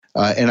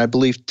And I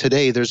believe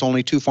today there's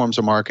only two forms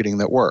of marketing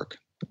that work.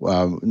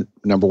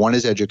 Number one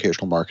is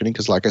educational marketing,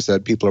 because like I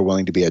said, people are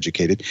willing to be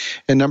educated.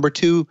 And number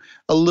two,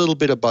 a little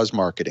bit of buzz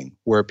marketing,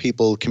 where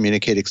people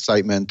communicate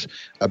excitement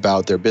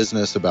about their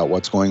business, about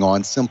what's going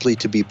on, simply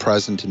to be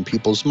present in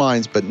people's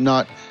minds, but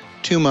not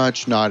too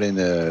much, not in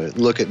a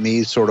look at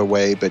me sort of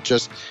way, but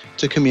just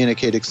to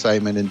communicate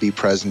excitement and be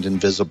present and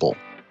visible.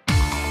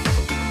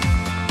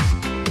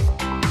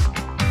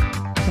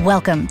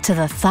 Welcome to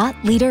the Thought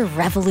Leader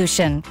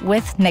Revolution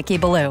with Nikki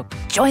Ballou.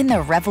 Join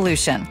the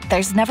revolution.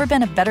 There's never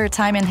been a better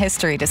time in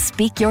history to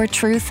speak your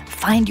truth,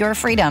 find your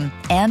freedom,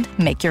 and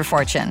make your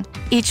fortune.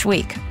 Each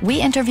week, we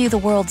interview the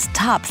world's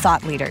top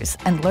thought leaders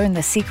and learn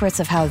the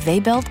secrets of how they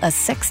built a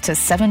 6 to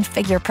 7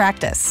 figure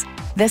practice.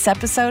 This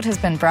episode has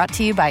been brought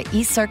to you by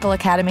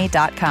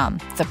eCircleAcademy.com,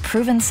 the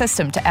proven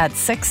system to add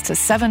 6 to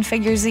 7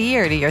 figures a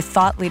year to your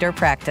thought leader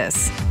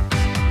practice.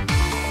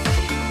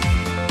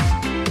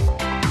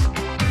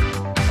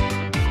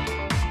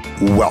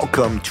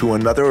 Welcome to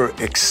another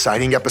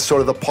exciting episode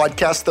of the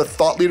podcast, The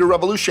Thought Leader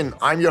Revolution.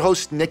 I'm your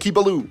host, Nikki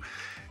Ballou.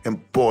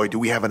 And boy, do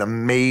we have an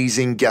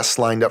amazing guest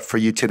lined up for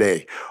you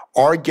today.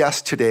 Our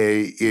guest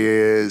today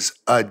is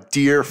a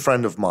dear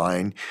friend of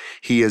mine.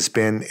 He has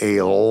been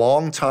a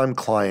longtime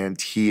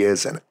client. He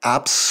is an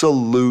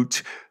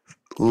absolute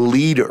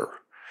leader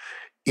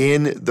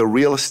in the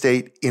real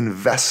estate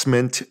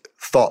investment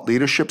thought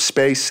leadership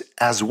space,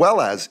 as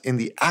well as in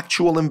the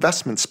actual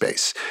investment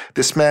space.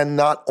 This man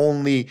not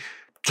only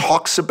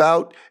talks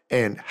about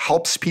and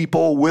helps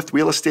people with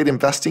real estate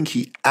investing,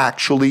 he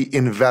actually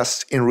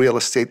invests in real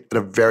estate at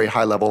a very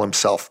high level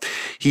himself.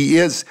 He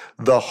is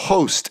the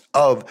host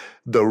of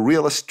the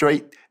Real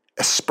Estate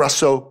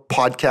Espresso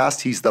podcast.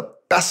 He's the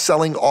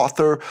best-selling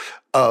author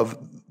of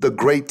The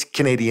Great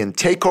Canadian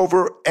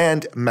Takeover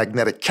and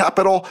Magnetic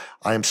Capital.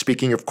 I am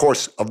speaking, of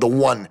course, of the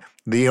one,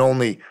 the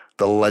only,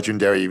 the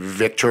legendary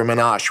Victor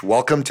Menasce.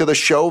 Welcome to the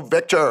show,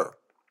 Victor.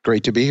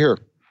 Great to be here.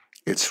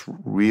 It's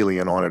really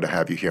an honor to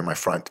have you here, my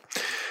friend.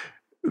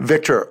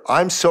 Victor,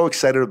 I'm so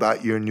excited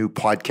about your new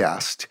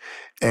podcast,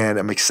 and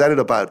I'm excited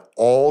about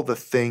all the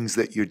things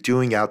that you're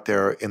doing out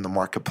there in the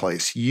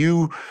marketplace.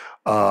 You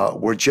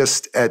were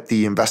just at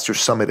the Investor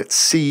Summit at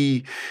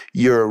Sea.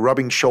 You're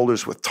rubbing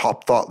shoulders with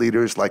top thought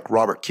leaders like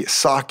Robert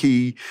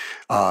Kiyosaki,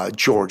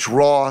 George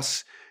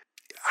Ross.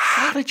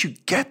 How did you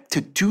get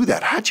to do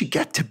that? How did you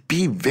get to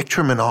be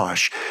Victor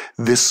Menasce,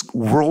 this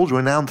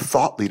world-renowned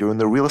thought leader in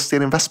the real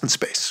estate investment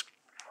space?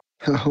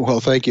 Well,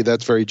 thank you.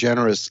 That's very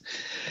generous.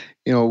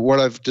 You know, what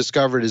I've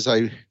discovered is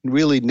I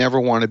really never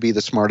want to be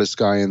the smartest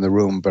guy in the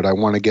room, but I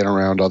want to get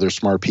around other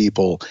smart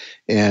people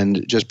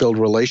and just build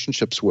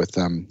relationships with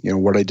them. You know,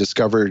 what I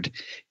discovered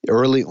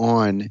early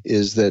on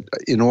is that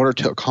in order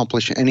to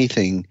accomplish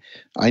anything,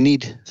 I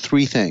need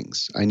 3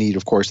 things. I need,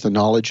 of course, the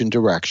knowledge and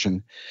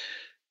direction.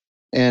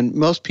 And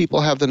most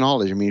people have the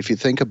knowledge. I mean, if you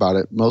think about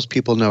it, most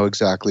people know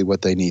exactly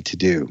what they need to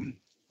do.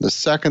 The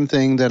second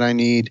thing that I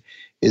need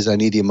is I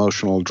need the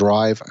emotional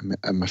drive.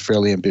 I'm a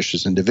fairly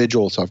ambitious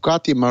individual, so I've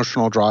got the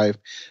emotional drive.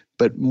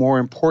 But more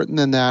important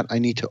than that, I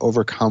need to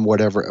overcome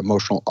whatever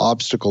emotional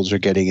obstacles are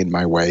getting in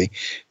my way.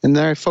 And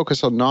then I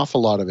focus an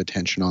awful lot of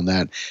attention on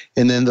that.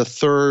 And then the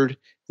third,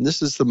 and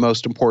this is the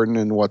most important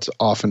and what's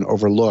often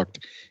overlooked,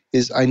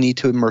 is I need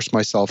to immerse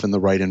myself in the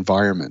right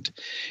environment.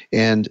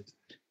 And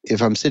if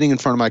I'm sitting in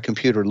front of my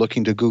computer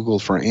looking to Google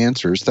for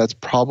answers, that's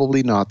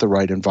probably not the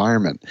right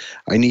environment.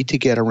 I need to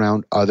get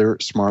around other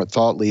smart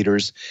thought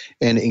leaders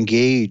and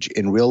engage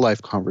in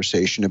real-life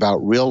conversation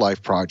about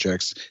real-life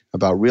projects,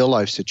 about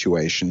real-life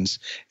situations,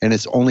 and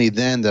it's only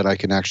then that I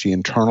can actually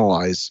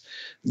internalize,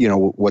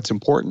 what's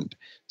important.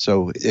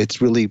 So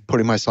it's really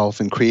putting myself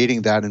in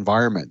creating that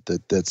environment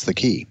that's the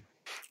key.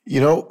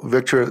 You know,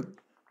 Victor,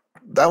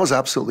 that was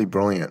absolutely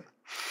brilliant.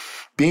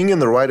 Being in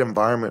the right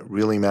environment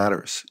really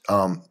matters.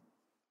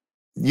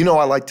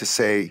 I like to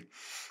say,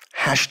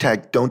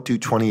 #don't do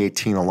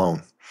 2018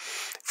 alone.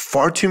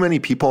 Far too many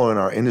people in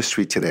our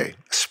industry today,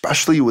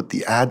 especially with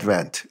the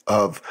advent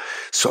of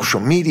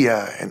social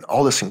media and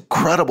all this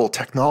incredible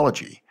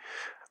technology,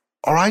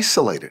 are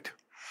isolated.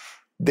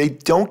 They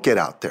don't get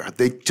out there.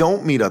 They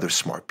don't meet other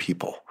smart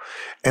people.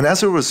 And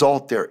as a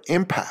result, their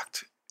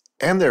impact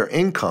and their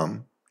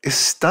income is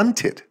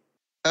stunted.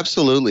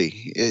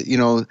 Absolutely.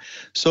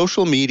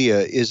 Social media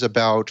is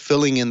about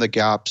filling in the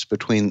gaps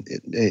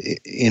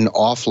in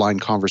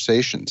offline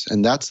conversations,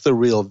 and that's the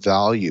real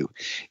value.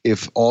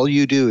 If all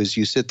you do is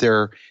you sit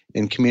there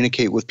and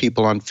communicate with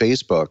people on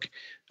Facebook,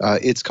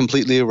 it's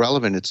completely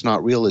irrelevant. It's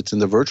not real. It's in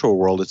the virtual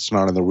world. It's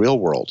not in the real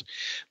world.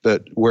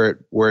 But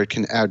where it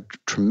can add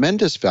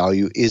tremendous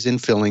value is in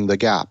filling the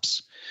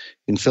gaps.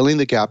 in filling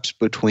the gaps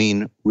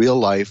between real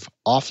life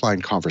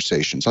offline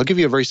conversations. I'll give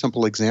you a very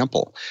simple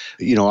example.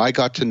 I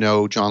got to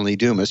know John Lee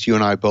Dumas. You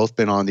and I have both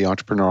been on the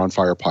Entrepreneur on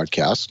Fire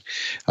podcast,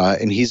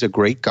 and he's a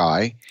great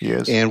guy.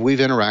 Yes. And we've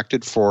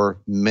interacted for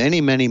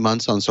many, many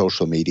months on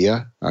social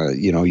media.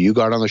 You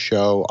got on the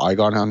show, I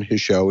got on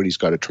his show, and he's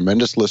got a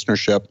tremendous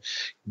listenership.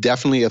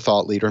 Definitely a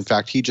thought leader. In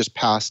fact, he just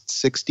passed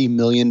 60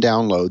 million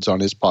downloads on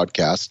his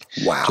podcast.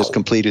 Wow. Just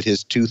completed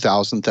his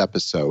 2000th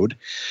episode.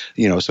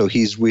 So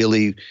he's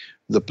really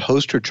the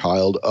poster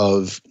child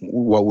of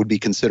what would be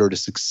considered a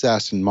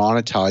success in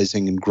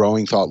monetizing and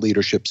growing thought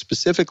leadership,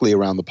 specifically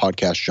around the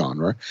podcast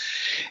genre.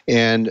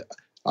 And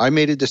I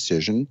made a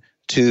decision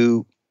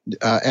to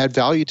add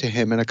value to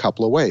him in a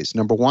couple of ways.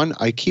 Number one,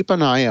 I keep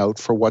an eye out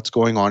for what's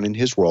going on in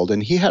his world.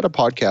 And he had a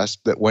podcast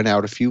that went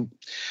out a few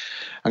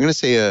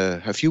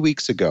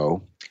weeks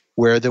ago,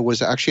 where there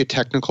was actually a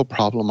technical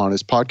problem on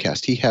his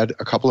podcast. He had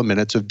a couple of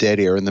minutes of dead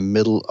air in the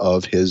middle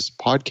of his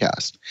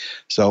podcast.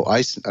 So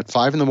at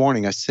 5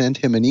 a.m, I sent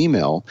him an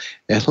email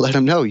and let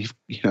him know,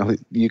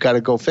 you got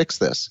to go fix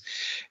this.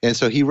 And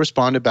so he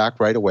responded back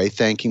right away,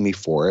 thanking me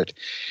for it.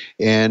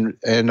 And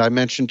I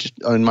mentioned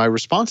in my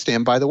response to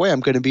him, by the way,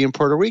 I'm going to be in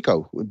Puerto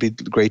Rico. It would be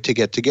great to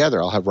get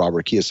together. I'll have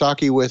Robert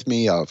Kiyosaki with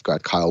me. I've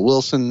got Kyle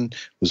Wilson,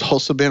 who's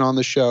also been on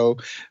the show,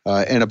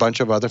 and a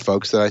bunch of other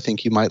folks that I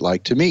think you might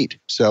like to meet.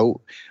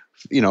 So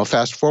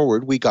fast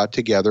forward, we got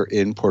together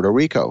in Puerto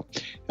Rico,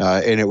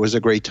 and it was a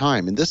great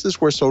time. And this is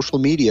where social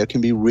media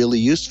can be really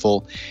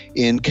useful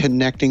in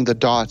connecting the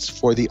dots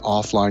for the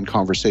offline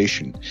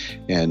conversation.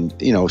 And,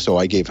 so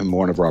I gave him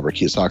one of Robert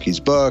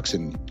Kiyosaki's books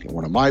and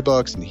one of my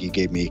books, and he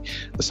gave me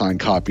a signed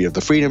copy of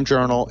the Freedom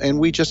Journal, and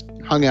we just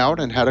hung out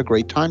and had a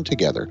great time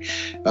together.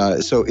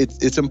 So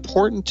it's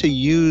important to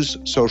use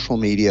social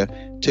media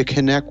to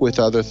connect with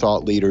other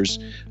thought leaders,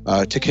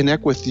 to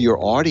connect with your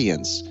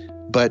audience,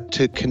 but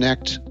to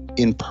connect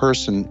in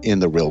person in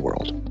the real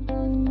world.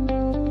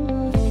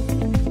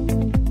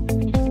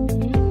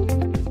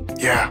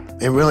 Yeah,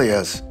 it really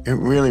is. It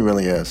really,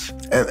 really is.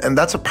 And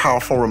that's a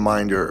powerful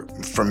reminder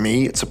for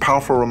me. It's a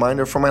powerful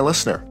reminder for my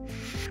listener,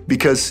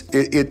 because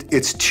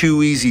it's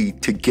too easy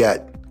to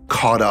get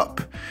caught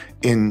up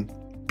in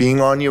being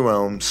on your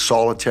own,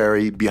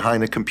 solitary,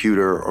 behind a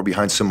computer or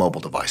behind some mobile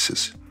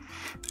devices.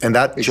 And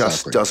that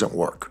just doesn't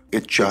work.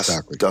 It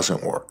just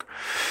doesn't work.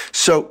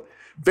 So,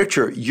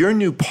 Victor, your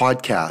new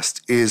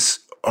podcast is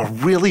a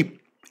really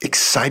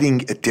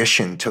exciting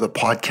addition to the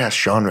podcast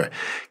genre.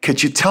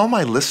 Could you tell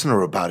my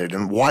listener about it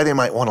and why they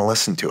might want to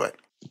listen to it?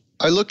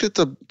 I looked at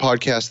the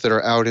podcasts that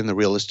are out in the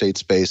real estate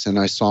space, and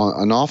I saw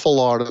an awful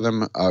lot of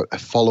them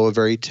follow a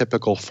very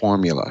typical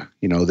formula.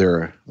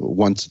 They're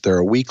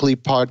a weekly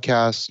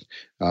podcast.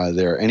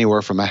 They're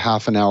anywhere from a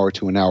half an hour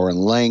to an hour in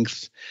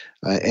length.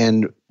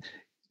 And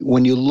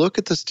when you look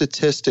at the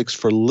statistics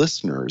for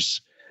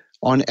listeners,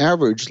 on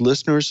average,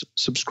 listeners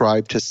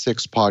subscribe to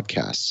 6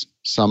 podcasts.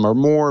 Some are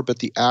more, but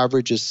the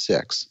average is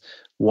 6.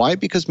 Why?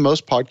 Because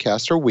most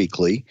podcasts are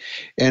weekly,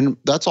 and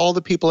that's all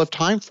that people have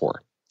time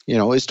for,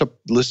 is to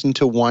listen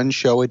to one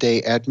show a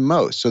day at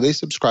most. So they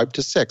subscribe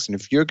to 6. And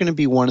if you're going to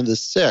be one of the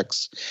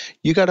 6,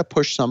 you got to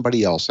push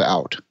somebody else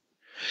out.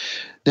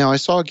 Now, I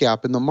saw a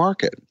gap in the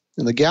market,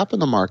 and the gap in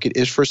the market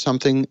is for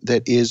something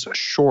that is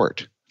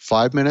short,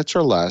 5 minutes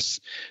or less,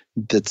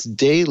 that's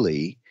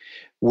daily,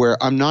 where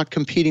I'm not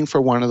competing for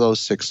one of those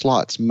 6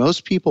 slots.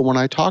 Most people, when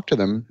I talk to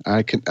them,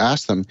 I can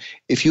ask them,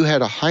 if you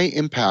had a high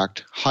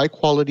impact, high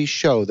quality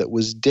show that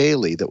was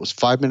daily, that was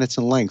 5 minutes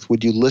in length,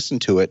 would you listen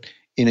to it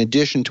in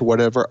addition to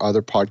whatever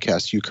other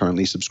podcasts you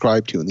currently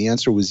subscribe to? And the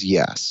answer was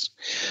yes.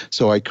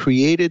 So I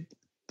created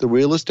the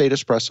Real Estate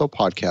Espresso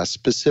podcast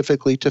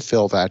specifically to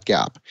fill that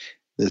gap.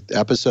 The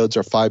episodes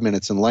are 5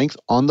 minutes in length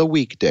on the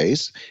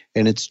weekdays,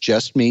 and it's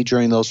just me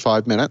during those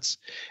 5 minutes.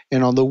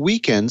 And on the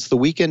weekends, the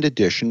weekend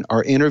edition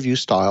are interview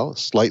style,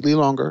 slightly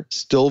longer,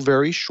 still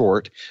very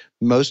short.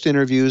 Most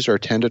interviews are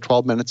 10 to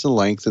 12 minutes in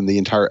length, and the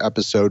entire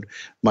episode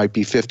might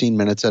be 15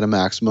 minutes at a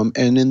maximum.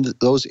 And in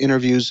those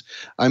interviews,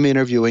 I'm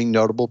interviewing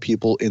notable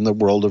people in the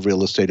world of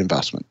real estate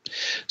investment.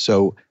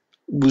 So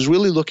was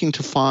really looking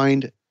to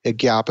find a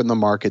gap in the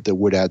market that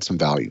would add some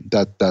value.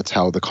 That's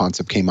how the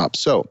concept came up.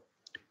 So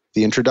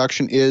the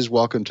introduction is,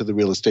 welcome to the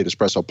Real Estate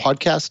Espresso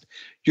podcast,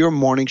 your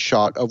morning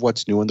shot of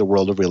what's new in the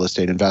world of real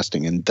estate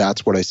investing. And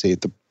that's what I say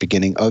at the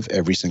beginning of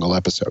every single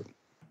episode.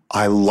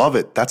 I love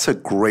it. That's a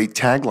great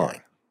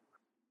tagline.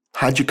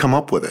 How'd you come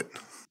up with it?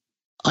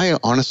 I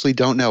honestly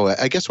don't know.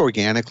 I guess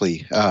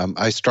organically.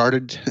 I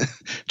started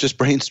just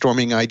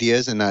brainstorming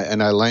ideas, and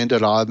I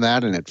landed on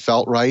that, and it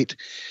felt right.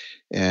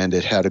 And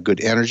it had a good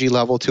energy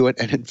level to it.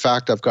 And in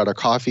fact, I've got a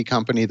coffee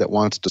company that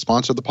wants to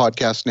sponsor the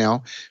podcast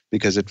now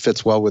because it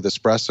fits well with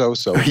espresso.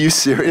 So, are you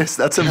serious?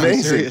 That's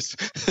amazing. I'm serious.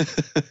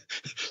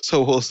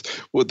 So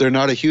they're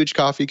not a huge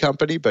coffee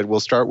company, but we'll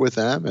start with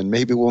them, and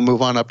maybe we'll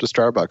move on up to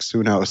Starbucks.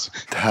 Who knows?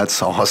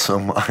 That's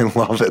awesome. I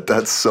love it.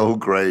 That's so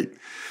great.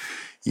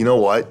 You know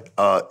what?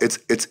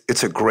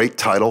 It's a great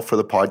title for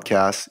the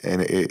podcast,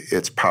 and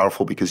it's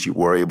powerful because you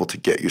were able to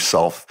get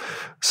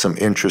yourself some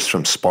interest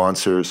from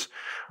sponsors.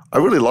 I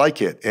really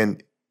like it.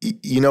 And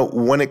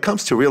when it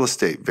comes to real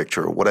estate,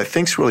 Victor, what I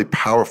think is really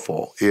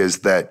powerful is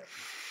that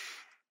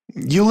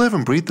you live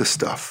and breathe this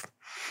stuff.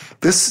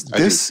 This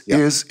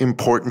is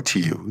important to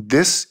you.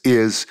 This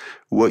is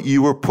what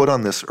you were put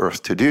on this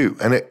earth to do.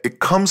 And it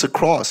comes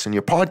across in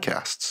your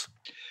podcasts.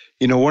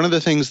 One of the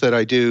things that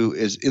I do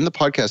is in the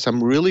podcast,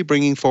 I'm really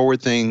bringing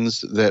forward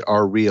things that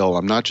are real.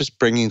 I'm not just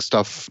bringing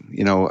stuff,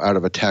 out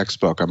of a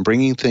textbook. I'm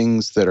bringing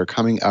things that are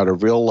coming out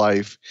of real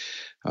life,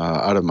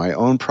 out of my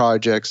own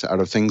projects, out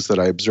of things that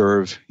I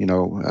observe.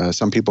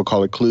 Some people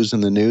call it clues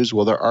in the news.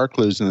 Well, there are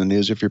clues in the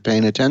news if you're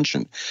paying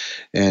attention,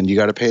 and you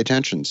got to pay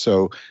attention.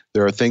 So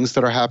there are things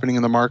that are happening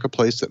in the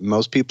marketplace that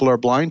most people are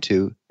blind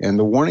to, and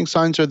the warning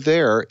signs are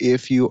there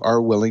if you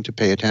are willing to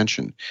pay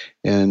attention.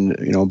 And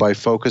by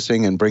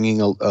focusing and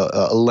bringing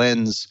a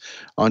lens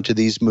onto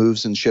these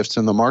moves and shifts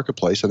in the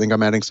marketplace, I think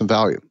I'm adding some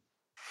value.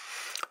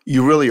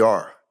 You really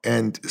are.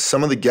 And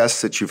some of the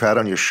guests that you've had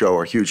on your show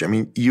are huge. I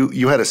mean,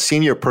 you had a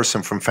senior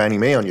person from Fannie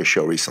Mae on your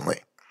show recently.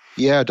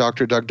 Yeah,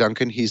 Dr. Doug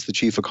Duncan. He's the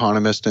chief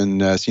economist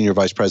and senior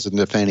vice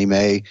president of Fannie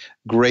Mae.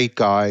 Great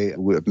guy.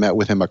 We've met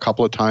with him a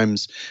couple of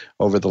times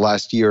over the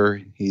last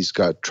year. He's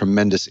got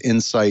tremendous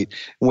insight.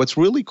 And what's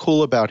really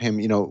cool about him,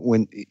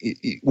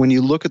 when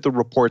you look at the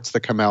reports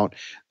that come out,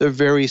 they're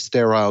very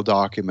sterile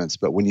documents.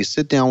 But when you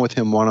sit down with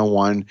him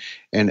one-on-one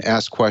and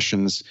ask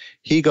questions,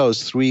 he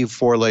goes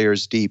 3-4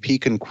 layers deep. He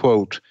can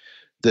quote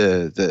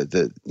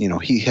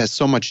he has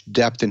so much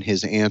depth in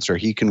his answer.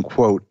 He can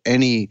quote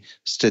any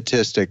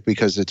statistic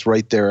because it's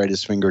right there at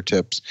his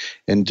fingertips,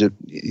 and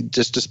it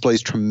just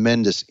displays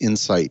tremendous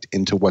insight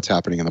into what's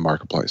happening in the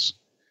marketplace.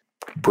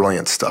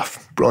 Brilliant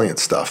stuff.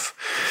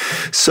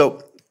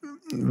 So,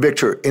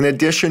 Victor, in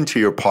addition to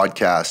your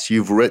podcast,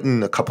 you've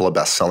written a couple of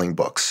best-selling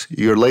books.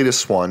 Your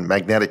latest one,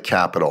 Magnetic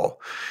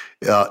Capital,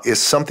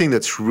 is something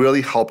that's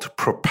really helped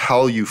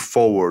propel you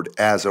forward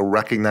as a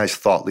recognized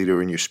thought leader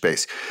in your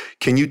space.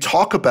 Can you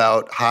talk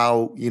about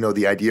how,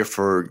 the idea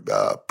for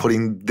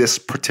putting this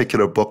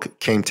particular book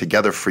came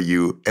together for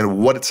you and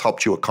what it's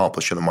helped you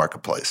accomplish in the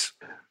marketplace?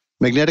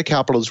 Magnetic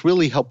Capital has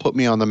really helped put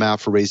me on the map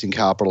for raising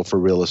capital for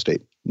real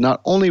estate.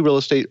 Not only real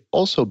estate,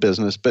 also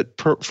business, but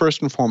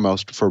first and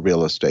foremost for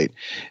real estate.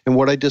 And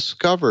what I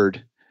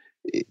discovered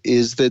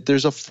is that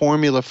there's a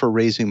formula for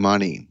raising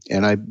money.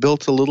 And I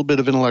built a little bit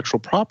of intellectual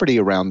property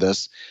around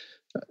this.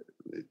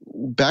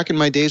 Back in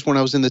my days when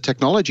I was in the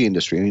technology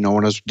industry, when I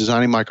was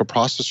designing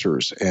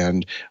microprocessors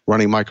and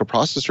running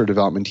microprocessor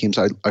development teams,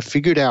 I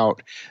figured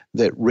out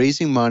that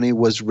raising money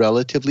was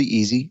relatively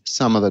easy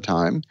some of the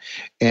time,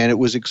 and it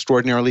was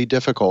extraordinarily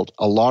difficult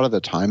a lot of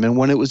the time. And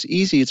when it was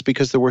easy, it's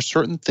because there were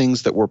certain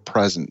things that were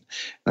present.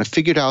 And I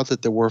figured out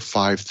that there were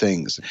 5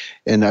 things,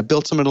 and I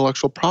built some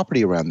intellectual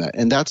property around that.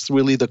 And that's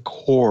really the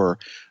core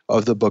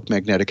of the book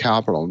Magnetic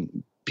Capital.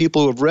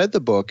 People who have read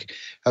the book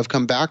have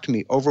come back to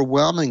me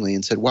overwhelmingly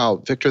and said,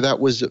 wow, Victor, that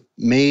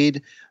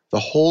made the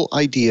whole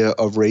idea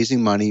of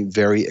raising money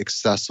very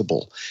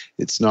accessible.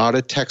 It's not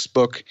a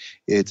textbook.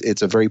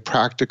 It's a very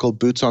practical,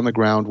 boots on the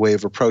ground way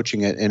of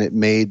approaching it, and it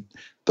made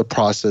the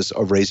process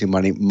of raising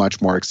money much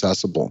more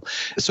accessible.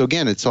 So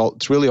again, it's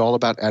really all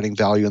about adding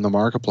value in the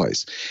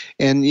marketplace.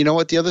 And you know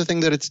what? The other thing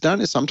that it's done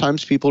is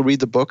sometimes people read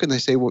the book and they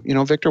say, well,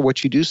 Victor,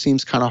 what you do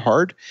seems kind of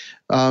hard.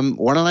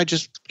 Why don't I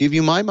just give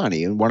you my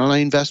money and why don't I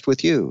invest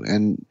with you?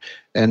 And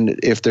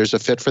if there's a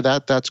fit for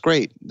that, that's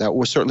great. That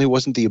certainly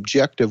wasn't the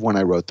objective when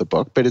I wrote the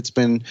book, but it's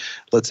been,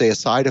 let's say, a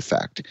side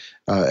effect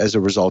as a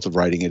result of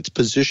writing it. It's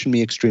positioned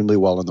me extremely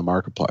well in the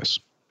marketplace.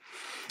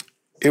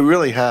 It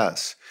really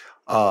has.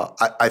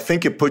 I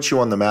think it puts you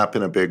on the map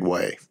in a big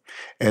way.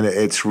 And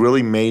it's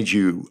really made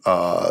you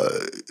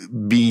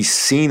be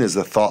seen as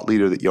the thought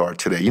leader that you are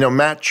today.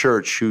 Matt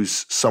Church,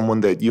 who's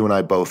someone that you and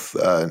I both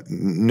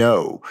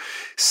know,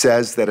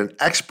 says that an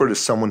expert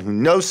is someone who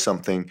knows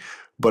something,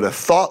 but a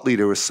thought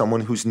leader is someone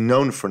who's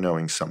known for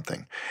knowing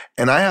something.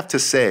 And I have to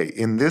say,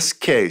 in this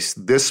case,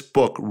 this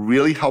book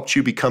really helped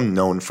you become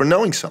known for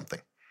knowing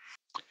something.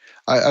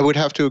 I would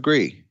have to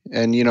agree.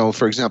 And,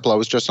 for example, I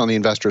was just on the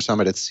Investor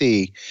Summit at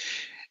Sea,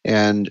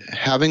 and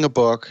having a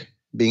book,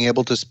 being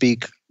able to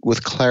speak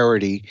with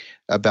clarity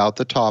about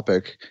the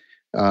topic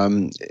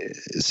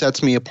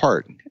sets me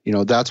apart.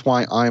 That's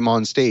why I'm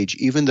on stage,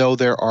 even though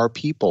there are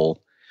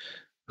people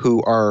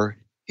who are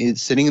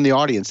sitting in the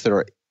audience that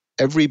are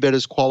every bit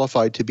as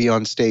qualified to be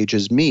on stage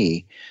as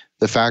me.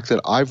 The fact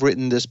that I've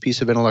written this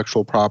piece of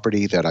intellectual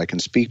property, that I can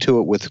speak to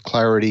it with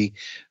clarity,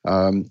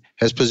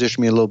 has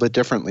positioned me a little bit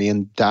differently.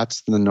 And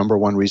that's the number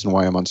one reason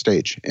why I'm on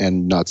stage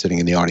and not sitting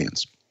in the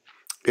audience.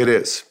 It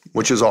is,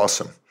 which is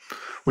awesome,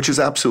 which is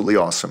absolutely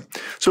awesome.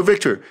 So,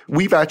 Victor,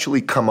 we've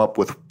actually come up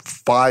with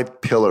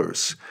 5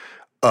 pillars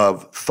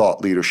of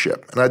thought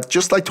leadership. And I'd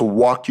just like to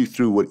walk you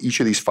through what each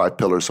of these 5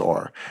 pillars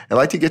are. I'd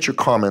like to get your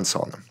comments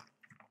on them.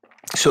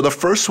 So the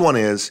first one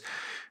is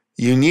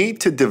you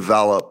need to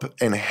develop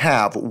and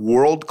have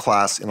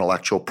world-class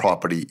intellectual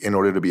property in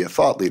order to be a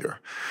thought leader.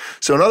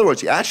 So in other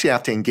words, you actually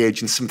have to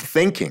engage in some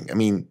thinking. I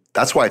mean,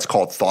 that's why it's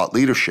called thought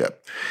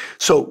leadership.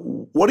 So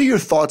what are your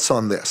thoughts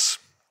on this?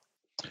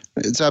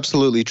 It's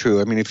absolutely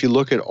true. I mean, if you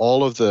look at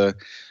all of the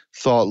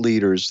thought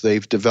leaders,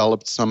 they've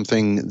developed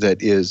something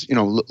that is,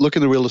 look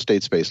in the real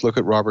estate space. Look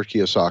at Robert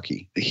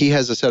Kiyosaki. He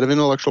has a set of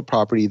intellectual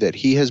property that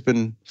he has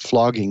been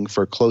flogging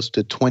for close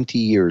to 20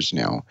 years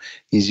now.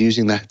 He's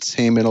using that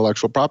same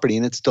intellectual property,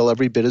 and it's still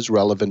every bit as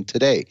relevant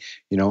today.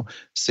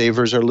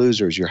 Savers are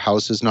losers. Your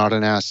house is not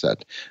an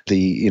asset.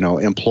 The,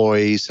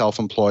 employee,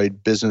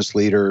 self-employed, business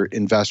leader,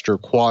 investor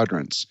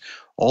quadrants.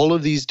 All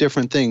of these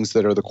different things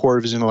that are the core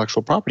of his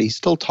intellectual property, he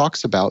still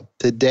talks about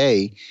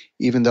today,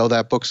 even though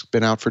that book's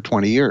been out for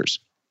 20 years.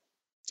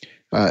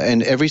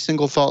 And every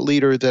single thought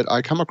leader that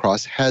I come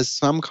across has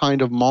some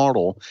kind of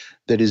model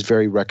that is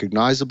very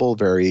recognizable,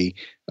 very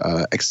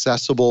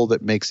accessible,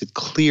 that makes it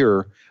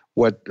clear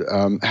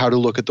how to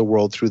look at the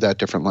world through that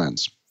different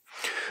lens.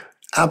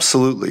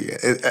 Absolutely.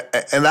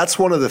 And that's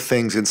one of the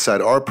things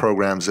inside our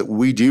programs that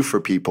we do for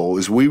people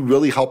is we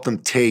really help them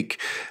take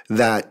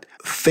that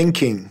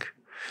thinking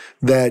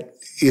that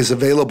is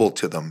available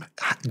to them,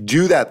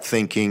 do that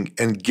thinking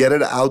and get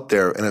it out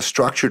there in a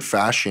structured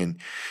fashion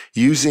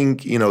using,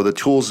 the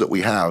tools that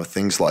we have,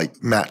 things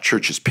like Matt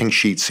Church's pink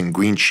sheets and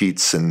green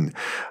sheets and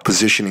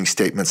positioning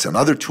statements and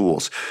other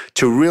tools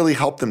to really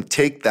help them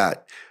take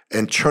that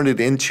and turn it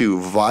into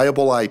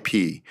viable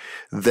IP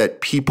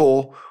that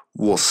people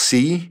will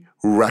see,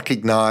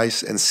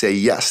 recognize, and say,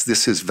 yes,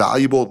 this is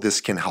valuable,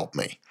 this can help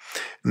me.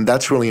 And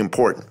that's really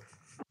important.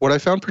 What I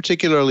found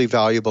particularly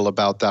valuable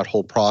about that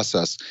whole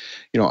process,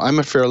 I'm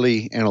a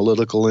fairly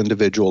analytical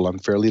individual. I'm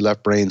fairly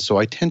left-brained, so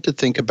I tend to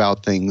think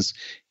about things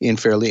in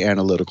fairly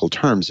analytical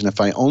terms. And if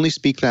I only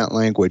speak that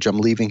language, I'm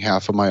leaving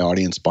half of my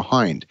audience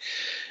behind.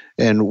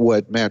 And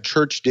what Matt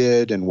Church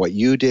did and what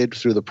you did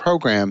through the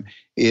program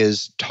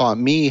is taught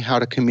me how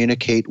to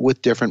communicate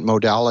with different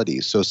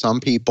modalities. So some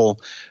people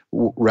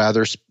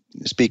rather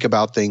speak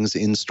about things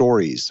in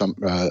stories.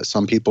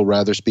 Some people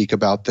rather speak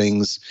about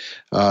things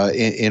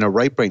in a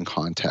right brain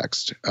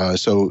context.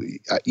 So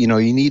you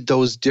need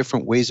those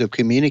different ways of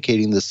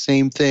communicating the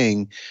same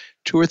thing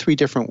 2 or 3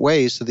 different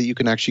ways so that you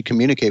can actually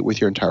communicate with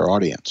your entire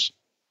audience.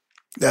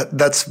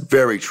 That's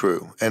very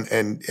true, and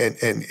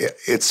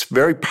it's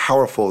very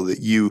powerful that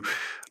you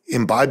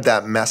imbibed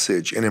that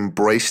message and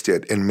embraced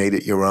it and made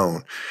it your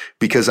own.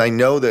 Because I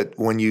know that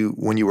when you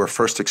were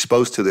first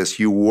exposed to this,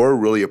 you were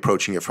really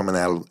approaching it from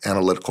an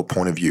analytical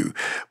point of view.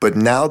 But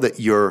now that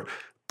you're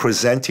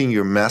presenting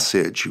your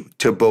message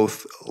to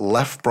both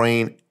left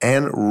brain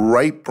and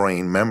right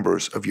brain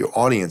members of your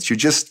audience, you're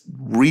just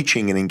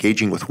reaching and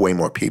engaging with way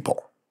more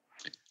people.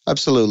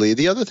 Absolutely.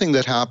 The other thing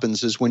that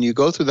happens is when you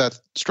go through that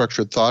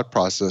structured thought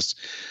process,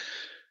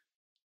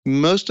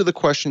 most of the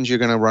questions you're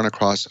going to run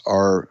across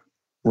are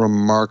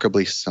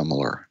remarkably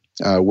similar,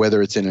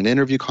 whether it's in an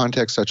interview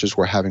context such as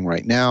we're having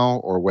right now,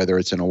 or whether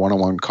it's in a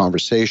one-on-one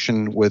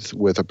conversation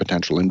with a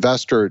potential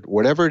investor,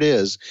 whatever it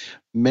is,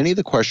 many of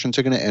the questions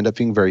are going to end up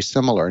being very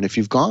similar. And if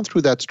you've gone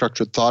through that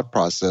structured thought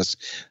process,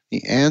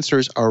 the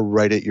answers are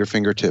right at your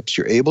fingertips.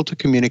 You're able to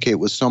communicate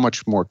with so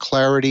much more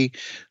clarity,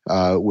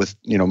 with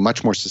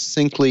much more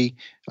succinctly,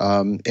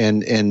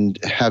 and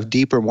have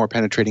deeper, more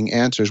penetrating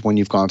answers when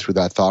you've gone through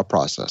that thought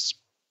process.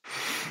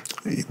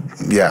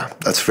 Yeah,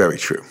 that's very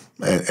true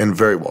and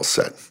very well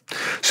said.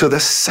 So the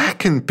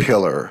second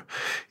pillar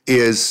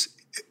is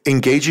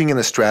engaging in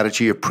a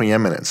strategy of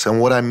preeminence. And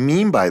what I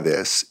mean by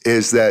this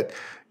is that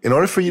in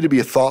order for you to be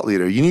a thought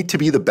leader, you need to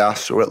be the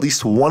best or at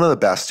least one of the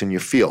best in your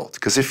field.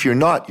 Because if you're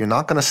not going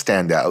to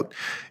stand out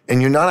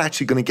and you're not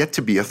actually going to get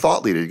to be a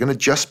thought leader. You're going to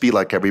just be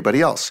like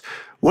everybody else.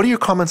 What are your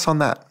comments on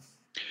that?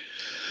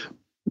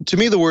 To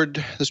me,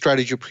 the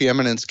strategy of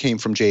preeminence came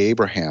from Jay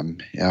Abraham,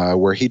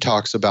 where he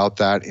talks about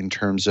that in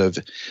terms of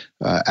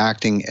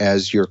acting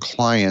as your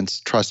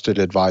client's trusted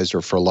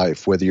advisor for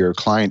life. Whether your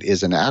client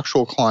is an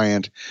actual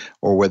client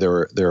or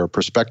whether they're a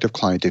prospective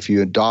client, if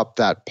you adopt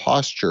that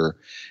posture,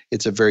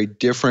 it's a very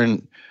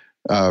different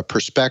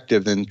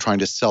perspective than trying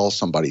to sell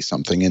somebody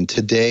something. And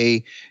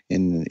today,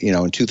 in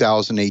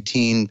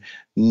 2018,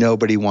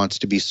 nobody wants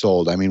to be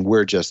sold. I mean,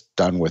 we're just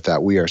done with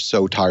that. We are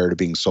so tired of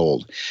being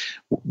sold.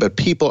 But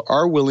people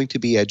are willing to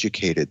be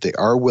educated. They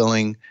are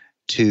willing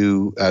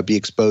to be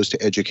exposed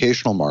to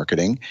educational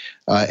marketing.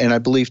 And I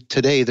believe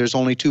today there's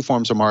only 2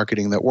 forms of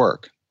marketing that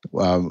work.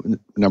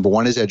 Number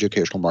 1 is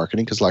educational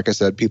marketing, because like I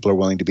said, people are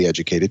willing to be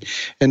educated.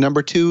 And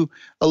number 2,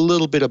 a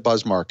little bit of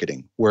buzz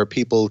marketing, where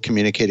people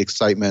communicate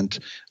excitement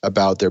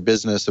about their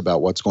business,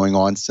 about what's going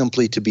on,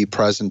 simply to be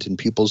present in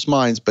people's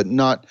minds, but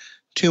not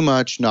too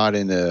much, not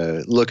in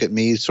a look at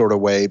me sort of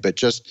way, but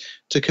just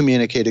to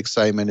communicate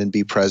excitement and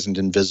be present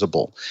and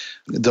visible.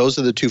 Those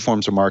are the 2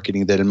 forms of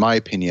marketing that, in my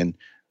opinion,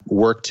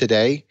 work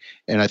today.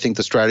 And I think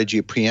the strategy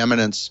of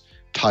preeminence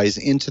ties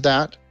into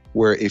that,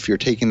 where if you're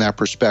taking that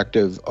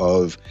perspective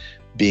of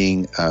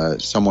being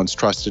someone's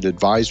trusted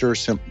advisor,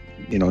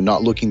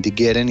 not looking to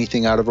get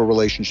anything out of a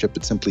relationship,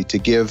 but simply to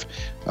give,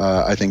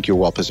 I think you're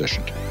well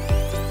positioned.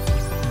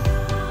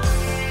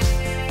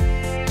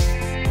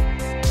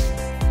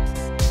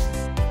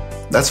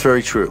 That's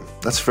very true.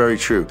 That's very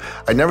true.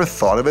 I never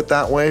thought of it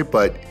that way,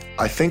 but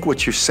I think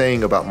what you're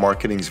saying about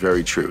marketing is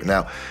very true.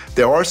 Now,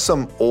 there are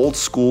some old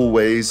school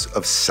ways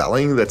of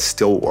selling that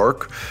still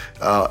work.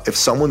 If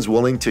someone's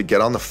willing to get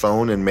on the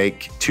phone and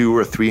make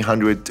 200 or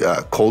 300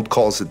 cold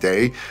calls a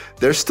day,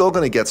 they're still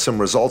going to get some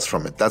results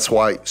from it. That's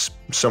why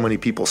so many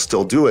people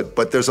still do it.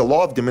 But there's a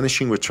law of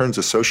diminishing returns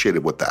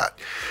associated with that.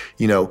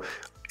 You know,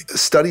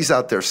 studies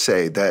out there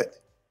say that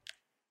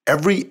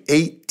every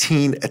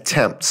 18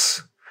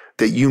 attempts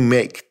that you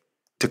make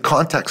to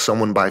contact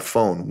someone by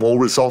phone will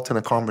result in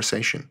a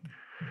conversation.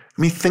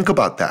 I mean, think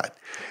about that.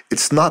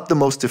 It's not the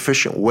most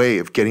efficient way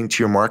of getting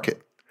to your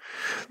market.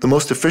 The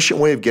most efficient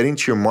way of getting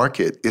to your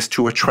market is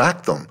to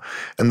attract them.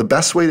 And the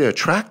best way to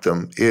attract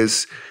them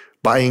is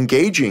by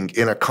engaging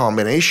in a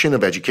combination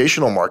of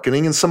educational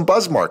marketing and some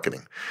buzz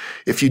marketing.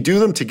 If you do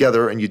them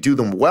together and you do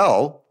them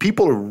well,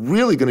 people are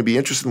really going to be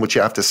interested in what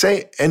you have to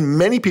say, and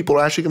many people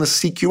are actually going to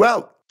seek you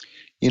out.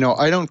 You know,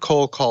 I don't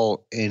cold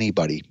call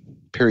anybody,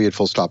 period,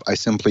 full stop. I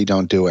simply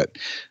don't do it.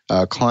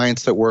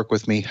 Clients that work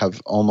with me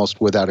have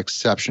almost without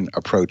exception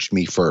approached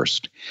me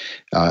first.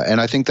 And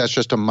I think that's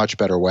just a much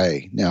better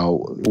way.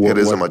 Now, it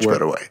is a much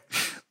better way.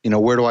 You know,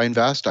 where do I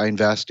invest? I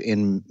invest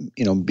in,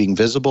 you know, being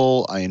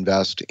visible. I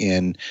invest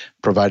in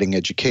providing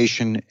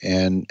education,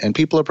 and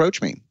people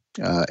approach me.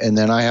 And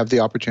then I have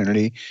the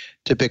opportunity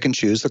to pick and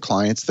choose the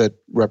clients that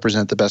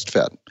represent the best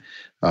fit.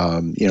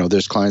 You know,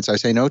 there's clients I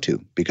say no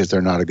to because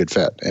they're not a good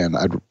fit. And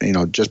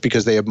just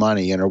because they have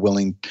money and are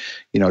willing,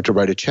 to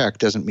write a check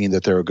doesn't mean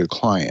that they're a good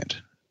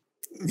client.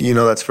 You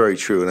know, that's very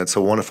true. And it's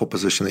a wonderful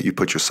position that you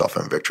put yourself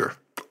in, Victor.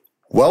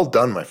 Well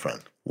done, my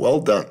friend. Well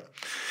done.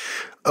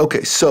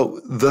 Okay,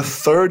 so the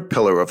third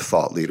pillar of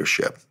thought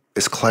leadership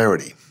is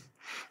clarity.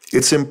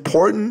 It's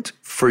important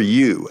for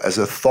you as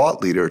a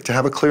thought leader to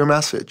have a clear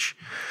message.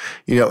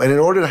 And in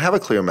order to have a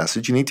clear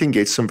message, you need to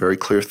engage some very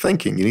clear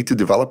thinking. You need to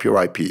develop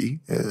your IP,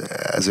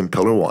 as in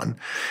pillar one,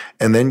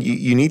 and then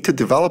you need to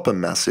develop a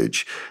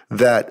message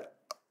that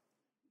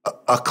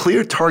a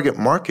clear target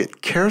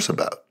market cares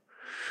about.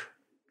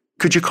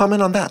 Could you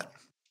comment on that?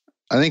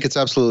 I think it's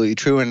absolutely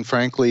true. And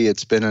frankly,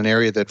 it's been an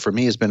area that for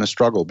me has been a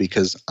struggle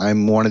because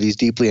I'm one of these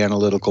deeply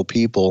analytical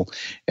people,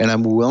 and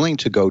I'm willing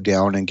to go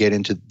down and get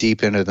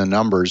deep into the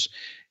numbers.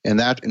 And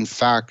that, in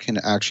fact, can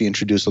actually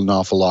introduce an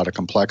awful lot of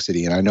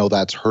complexity. And I know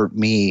that's hurt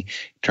me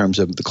in terms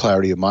of the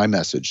clarity of my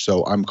message.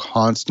 So I'm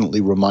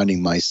constantly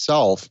reminding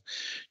myself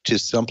to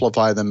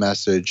simplify the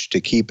message,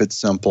 to keep it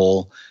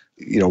simple,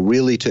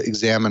 really to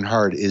examine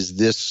hard, is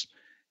this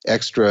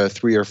extra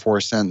 3 or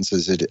 4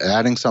 sentences, is it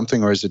adding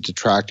something or is it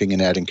detracting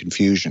and adding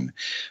confusion?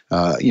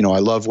 I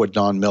love what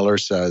Don Miller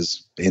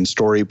says in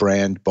Story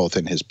Brand, both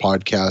in his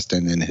podcast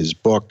and in his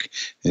book,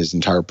 his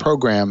entire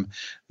program,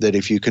 that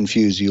if you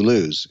confuse, you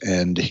lose.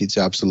 And he's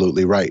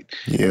absolutely right.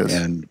 Yes.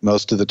 And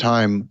most of the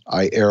time,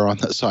 I err on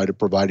the side of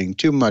providing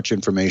too much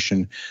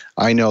information.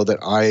 I know that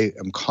I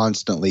am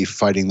constantly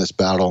fighting this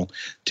battle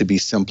to be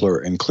simpler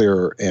and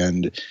clearer,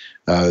 and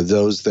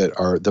those that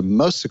are the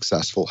most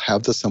successful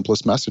have the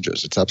simplest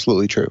messages. It's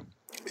absolutely true.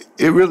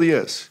 It really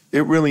is.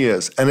 It really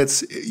is. And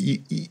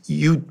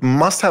you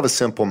must have a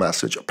simple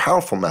message, a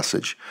powerful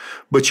message,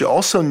 but you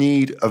also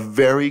need a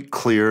very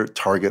clear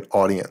target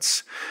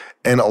audience.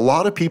 And a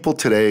lot of people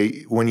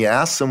today, when you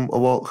ask them,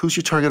 well, who's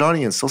your target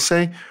audience? They'll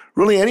say,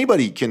 really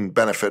anybody can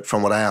benefit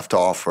from what I have to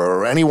offer,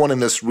 or anyone in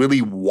this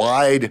really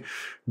wide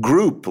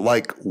group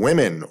like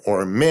women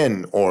or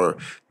men or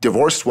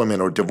divorced women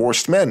or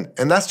divorced men.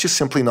 And that's just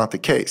simply not the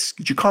case.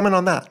 Could you comment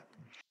on that?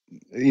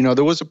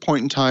 There was a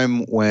point in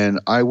time when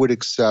I would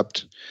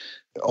accept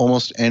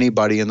almost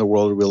anybody in the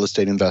world of real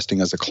estate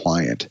investing as a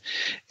client.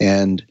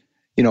 And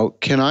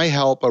can I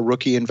help a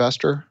rookie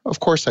investor?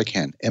 Of course I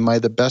can. Am I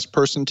the best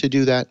person to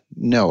do that?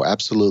 No,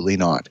 absolutely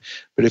not.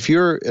 But if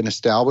you're an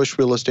established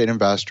real estate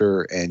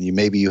investor and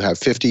you have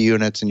 50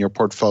 units in your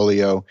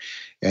portfolio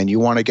and you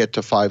want to get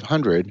to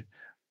 500,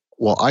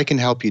 well, I can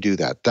help you do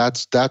that.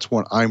 That's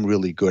what I'm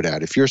really good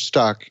at. If you're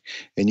stuck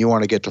and you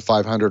want to get to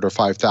 500 or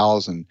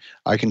 5,000,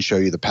 I can show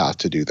you the path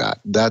to do that.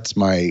 That's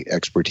my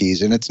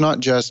expertise. And it's not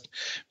just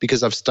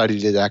because I've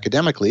studied it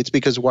academically. It's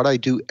because what I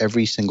do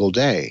every single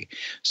day.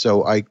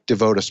 So I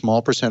devote a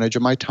small percentage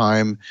of my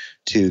time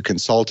to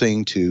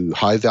consulting to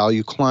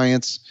high-value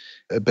clients,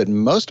 but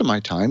most of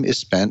my time is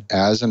spent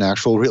as an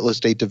actual real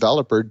estate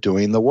developer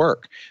doing the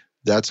work.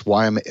 That's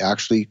why I'm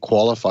actually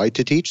qualified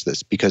to teach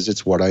this, because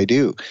it's what I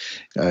do.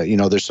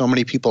 There's so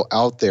many people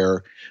out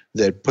there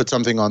that put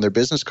something on their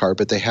business card,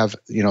 but they have,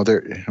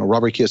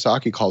 Robert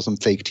Kiyosaki calls them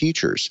fake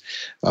teachers.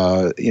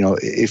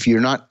 If you're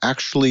not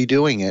actually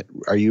doing it,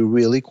 are you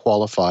really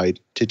qualified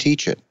to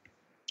teach it?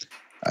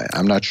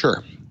 I'm not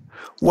sure.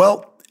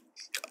 Well,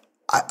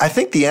 I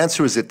think the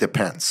answer is it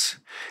depends.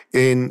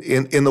 In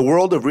the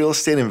world of real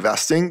estate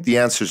investing, the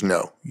answer is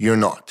no, you're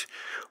not.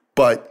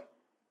 But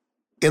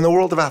in the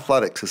world of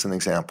athletics, as an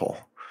example,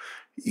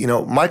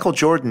 Michael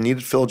Jordan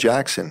needed Phil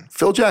Jackson.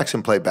 Phil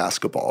Jackson played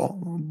basketball,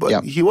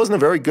 but he wasn't a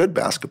very good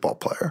basketball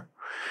player.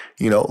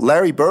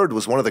 Larry Bird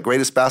was one of the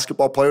greatest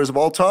basketball players of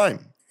all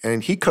time.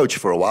 And he coached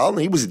for a while, and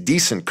he was a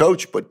decent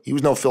coach, but he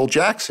was no Phil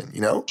Jackson,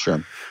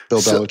 Sure. Bill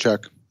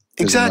Belichick.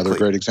 is another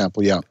great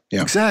example. Yeah.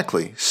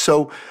 Exactly.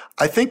 So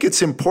I think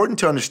it's important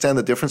to understand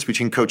the difference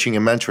between coaching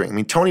and mentoring. I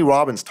mean, Tony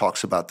Robbins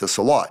talks about this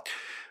a lot.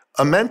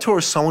 A mentor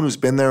is someone who's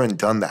been there and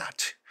done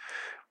that.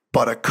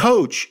 But a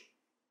coach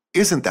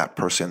isn't that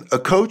person. A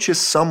coach is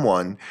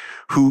someone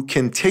who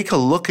can take a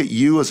look at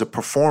you as a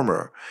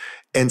performer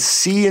and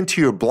see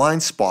into your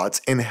blind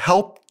spots and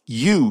help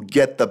you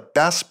get the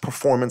best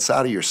performance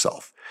out of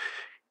yourself.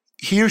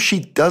 He or she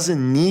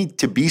doesn't need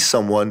to be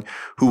someone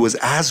who was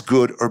as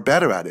good or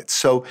better at it.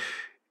 So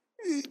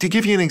to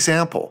give you an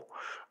example,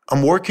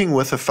 I'm working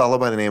with a fellow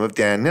by the name of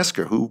Dan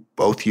Nisker, who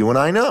both you and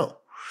I know.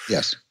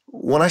 Yes.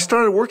 When I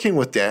started working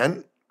with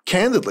Dan,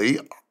 candidly,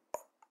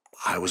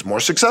 I was more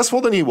successful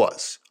than he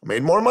was. I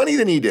made more money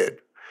than he did.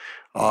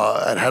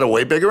 And had a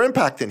way bigger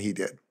impact than he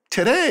did.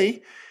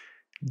 Today,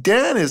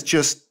 Dan is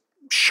just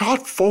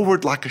shot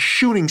forward like a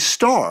shooting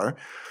star,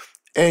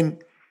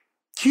 and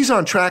he's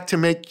on track to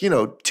make,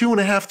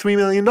 $2.5–3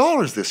 million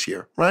this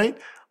year, right?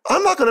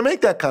 I'm not going to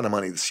make that kind of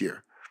money this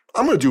year.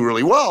 I'm going to do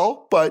really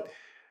well, but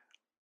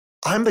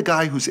I'm the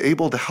guy who's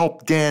able to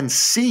help Dan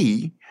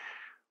see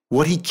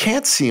what he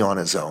can't see on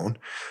his own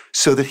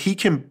so that he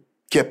can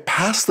get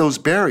past those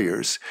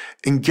barriers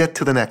and get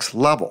to the next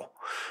level.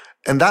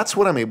 And that's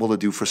what I'm able to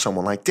do for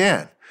someone like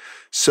Dan.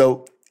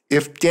 So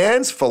if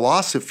Dan's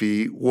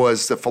philosophy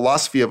was the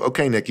philosophy of,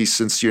 okay, Nikki,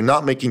 since you're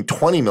not making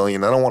 $20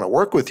 million, I don't want to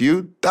work with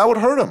you, that would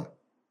hurt him.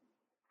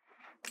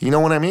 You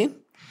know what I mean?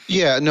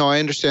 Yeah, no, I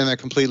understand that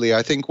completely.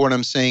 I think what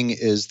I'm saying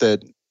is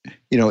that,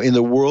 in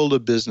the world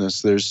of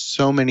business, there's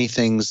so many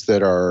things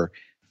that are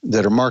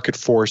market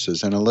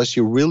forces. And unless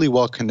you're really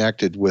well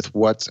connected with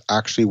what's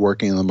actually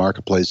working in the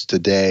marketplace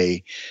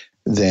today,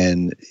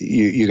 then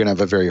you're going to have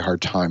a very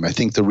hard time. I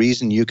think the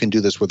reason you can do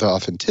this with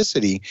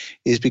authenticity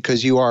is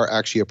because you are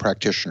actually a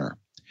practitioner.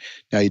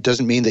 Now, it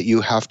doesn't mean that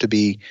you have to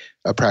be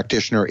a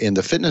practitioner in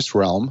the fitness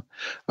realm,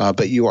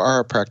 but you are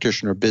a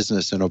practitioner of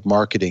business and of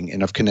marketing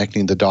and of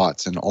connecting the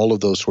dots and all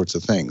of those sorts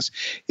of things.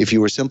 If you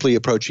were simply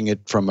approaching it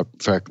from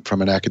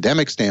an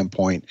academic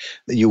standpoint,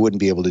 you wouldn't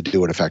be able to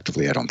do it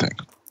effectively, I don't think.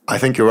 I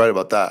think you're right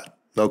about that.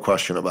 No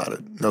question about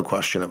it. No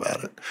question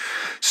about it.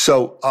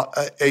 So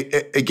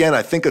again,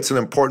 I think it's an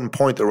important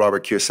point that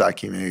Robert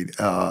Kiyosaki made,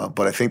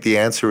 but I think the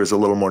answer is a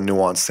little more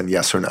nuanced than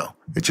yes or no.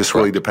 It just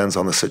really depends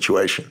on the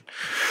situation.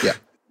 Yeah.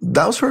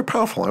 That was very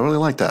powerful. I really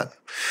like that.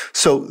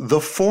 So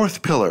the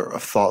fourth pillar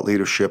of thought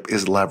leadership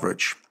is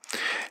leverage.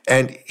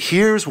 And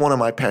here's one of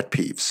my pet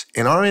peeves.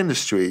 In our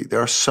industry,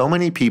 there are so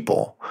many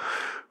people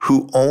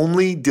who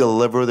only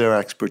deliver their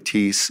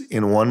expertise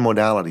in one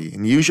modality.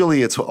 And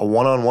usually it's a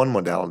one-on-one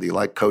modality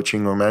like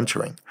coaching or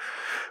mentoring.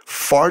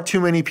 Far too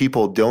many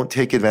people don't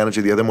take advantage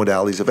of the other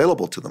modalities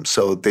available to them.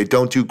 So they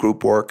don't do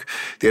group work.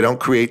 They don't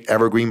create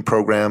evergreen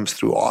programs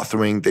through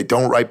authoring. They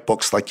don't write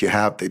books like you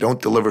have. They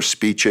don't deliver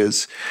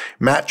speeches.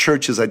 Matt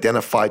Church has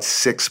identified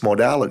 6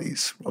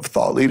 modalities of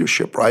thought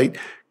leadership, right?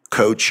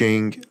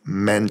 Coaching,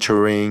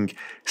 mentoring,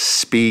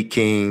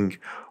 speaking,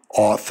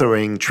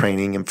 authoring,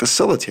 training, and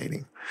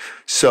facilitating.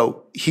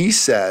 So he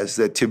says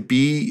that to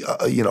be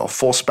a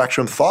full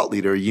spectrum thought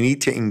leader, you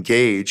need to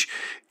engage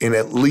in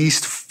at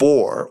least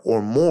 4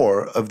 or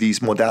more of these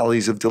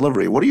modalities of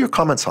delivery. What are your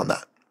comments on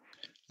that?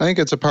 I think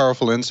it's a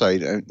powerful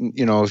insight.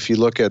 If you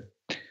look at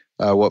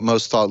what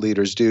most thought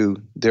leaders do,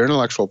 their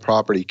intellectual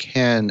property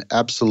can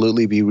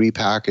absolutely be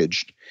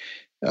repackaged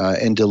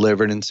and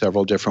delivered in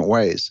several different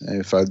ways.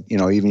 And if I,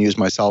 even use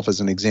myself as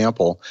an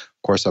example,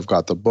 of course, I've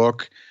got the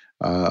book.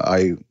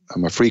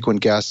 I'm a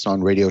frequent guest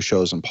on radio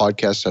shows and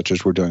podcasts such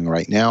as we're doing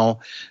right now.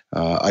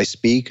 I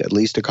speak at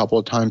least a couple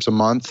of times a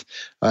month.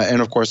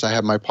 And of course, I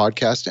have my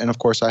podcast. And of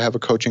course, I have a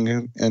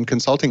coaching and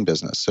consulting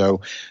business.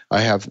 So I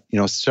have,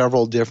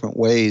 several different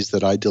ways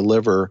that I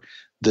deliver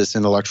this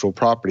intellectual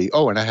property.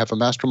 Oh, and I have a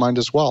mastermind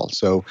as well.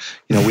 So,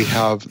 we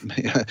have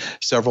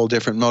several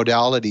different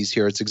modalities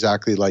here. It's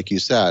exactly like you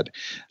said.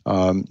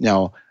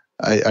 Now,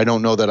 I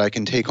don't know that I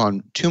can take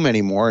on too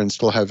many more and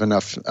still have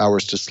enough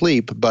hours to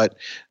sleep, but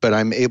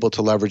I'm able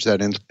to leverage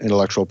that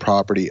intellectual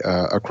property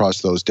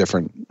across those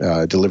different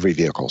delivery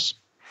vehicles.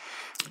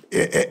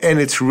 And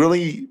it's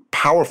really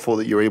powerful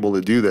that you're able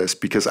to do this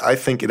because I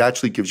think it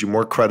actually gives you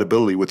more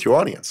credibility with your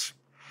audience.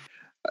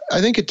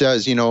 I think it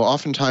does.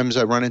 Oftentimes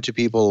I run into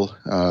people,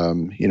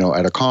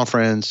 at a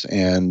conference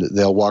and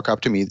they'll walk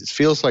up to me. It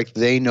feels like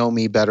they know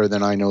me better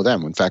than I know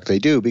them. In fact, they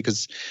do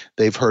because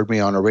they've heard me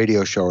on a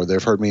radio show or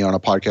they've heard me on a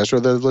podcast or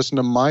they've listened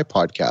to my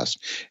podcast.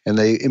 And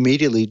they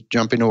immediately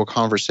jump into a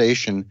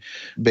conversation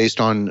based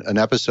on an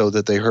episode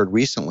that they heard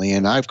recently.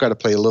 And I've got to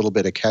play a little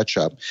bit of catch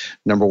up.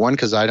 Number one,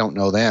 because I don't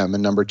know them.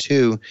 And number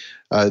two,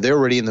 they're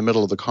already in the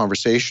middle of the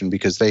conversation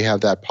because they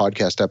have that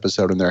podcast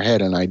episode in their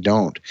head and I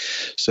don't.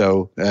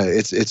 So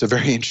it's a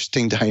very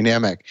interesting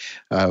dynamic.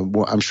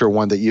 I'm sure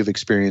one that you've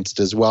experienced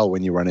as well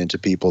when you run into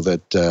people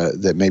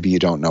that maybe you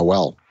don't know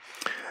well.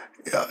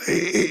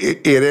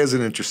 It is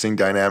an interesting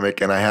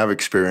dynamic, and I have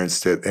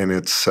experienced it. And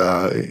it's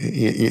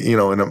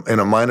in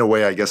a minor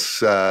way, I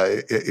guess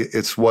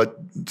it's what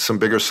some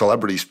bigger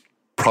celebrities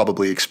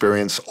probably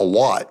experience a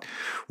lot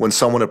when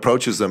someone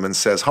approaches them and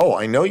says, "Oh,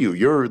 I know you.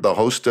 You're the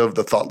host of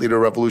the Thought Leader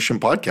Revolution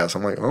podcast."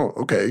 I'm like, "Oh,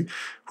 okay.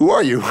 Who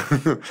are you?"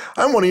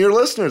 "I'm one of your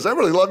listeners. I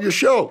really love your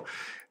show."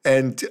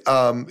 And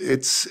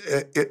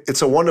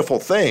it's a wonderful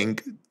thing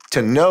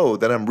to know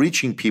that I'm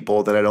reaching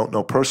people that I don't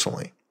know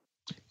personally.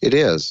 It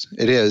is.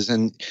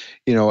 And,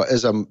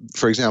 as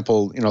for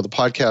example, the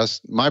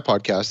podcast, my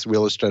podcast, the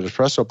Real Estate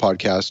Espresso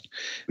podcast,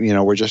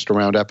 we're just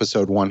around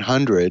episode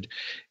 100,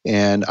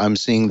 and I'm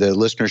seeing the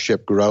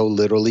listenership grow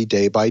literally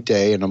day by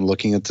day, and I'm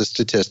looking at the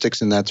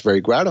statistics, and that's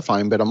very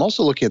gratifying. But I'm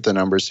also looking at the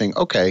numbers saying,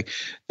 okay,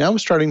 now I'm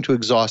starting to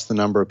exhaust the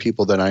number of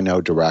people that I know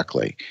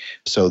directly.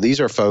 So these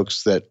are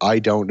folks that I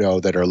don't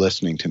know that are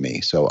listening to me.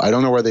 So I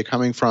don't know where they're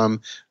coming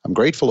from. I'm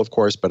grateful, of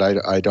course, but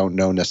I don't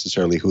know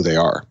necessarily who they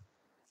are.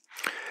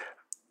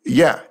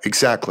 Yeah,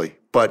 exactly.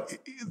 But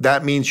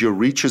that means your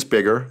reach is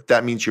bigger,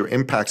 that means your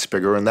impact's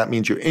bigger, and that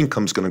means your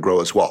income's going to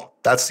grow as well.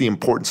 That's the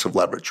importance of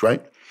leverage,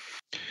 right?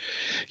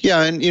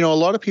 Yeah, and a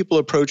lot of people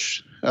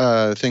approach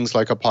things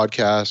like a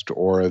podcast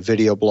or a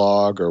video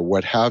blog or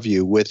what have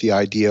you with the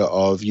idea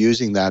of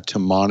using that to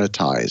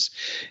monetize.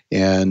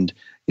 And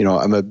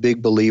I'm a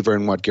big believer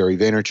in what Gary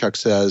Vaynerchuk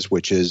says,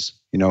 which is,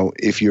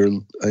 if you're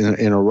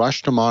in a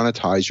rush to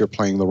monetize, you're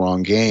playing the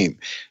wrong game.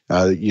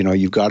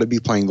 You've got to be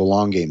playing the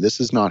long game. This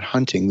is not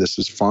hunting. This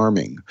is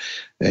farming.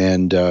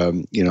 And,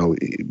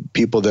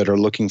 people that are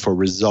looking for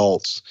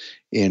results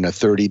in a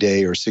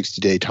 30-day or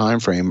 60-day time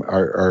frame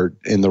are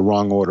in the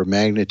wrong order of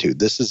magnitude.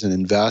 This is an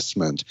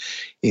investment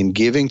in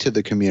giving to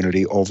the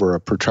community over a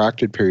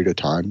protracted period of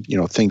time,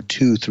 think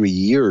 2-3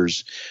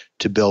 years,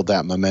 to build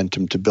that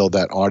momentum, to build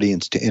that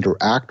audience, to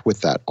interact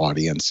with that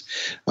audience.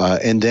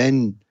 And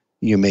then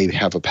you may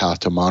have a path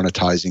to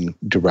monetizing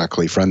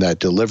directly from that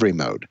delivery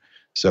mode.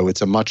 So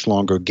it's a much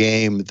longer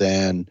game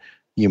than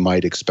you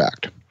might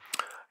expect.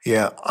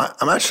 Yeah,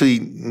 I'm actually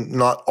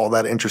not all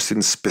that interested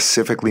in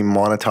specifically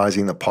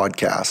monetizing the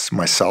podcast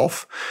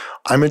myself.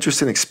 I'm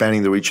interested in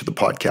expanding the reach of the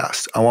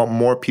podcast. I want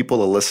more people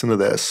to listen to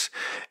this.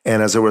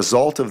 And as a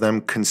result of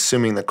them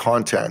consuming the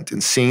content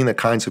and seeing the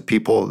kinds of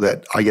people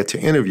that I get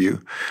to interview,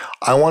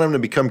 I want them to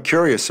become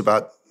curious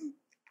about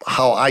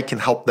how I can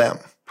help them,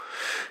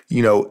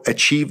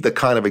 achieve the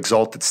kind of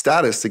exalted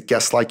status that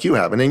guests like you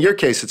have. And in your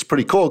case, it's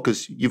pretty cool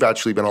because you've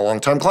actually been a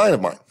longtime client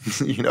of mine,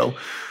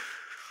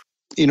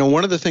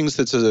 One of the things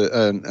that's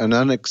an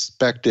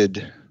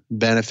unexpected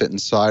benefit and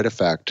side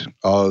effect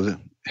of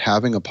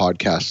having a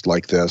podcast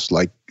like this,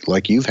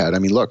 like you've had. I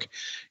mean, look,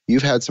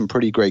 you've had some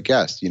pretty great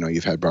guests.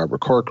 You've had Barbara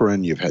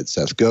Corcoran, you've had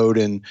Seth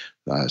Godin,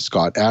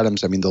 Scott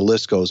Adams. I mean, the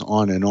list goes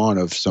on and on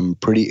of some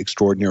pretty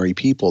extraordinary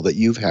people that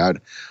you've had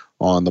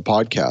on the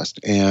podcast.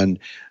 And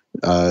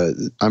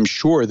I'm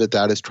sure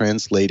that is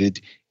translated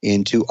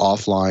into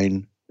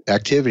offline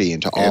activity,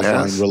 into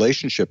offline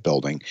relationship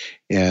building.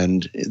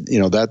 And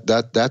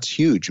that's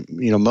huge.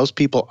 Most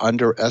people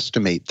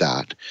underestimate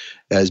that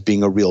as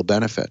being a real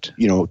benefit.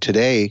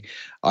 Today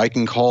I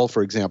can call,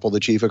 for example, the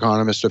chief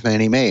economist of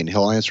Fannie Mae, and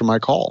he'll answer my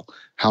call.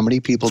 How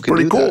many people can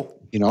do that?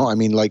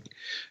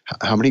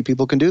 How many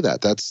people can do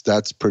that?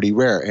 That's pretty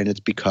rare. And it's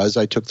because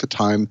I took the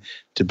time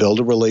to build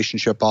a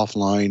relationship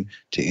offline,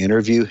 to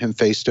interview him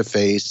face to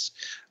face,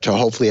 to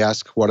hopefully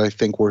ask what I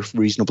think were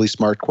reasonably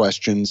smart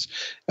questions.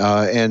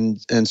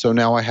 And so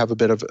now I have a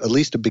bit of, at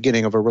least a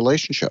beginning of a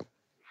relationship.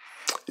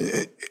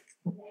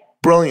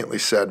 Brilliantly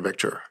said,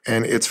 Victor.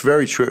 And it's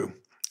very true.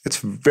 It's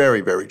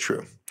very, very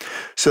true.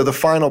 So the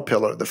final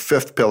pillar, the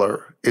fifth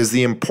pillar, is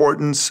the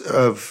importance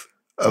of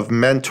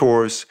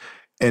mentors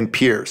and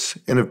peers,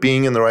 and of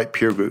being in the right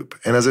peer group.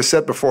 And as I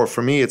said before,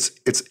 for me, it's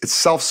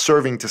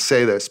self-serving to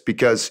say this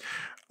because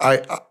I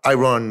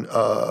run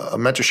a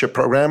mentorship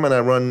program and I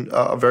run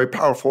a very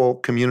powerful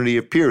community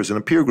of peers in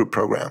a peer group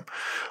program.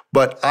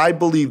 But I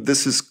believe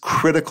this is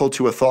critical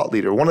to a thought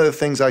leader. One of the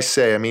things I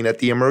say, at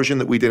the immersion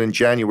that we did in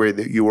January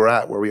that you were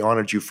at, where we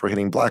honored you for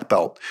hitting black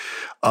belt,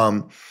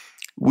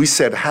 we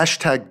said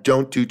hashtag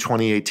don't do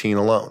 2018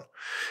 alone.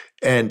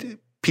 And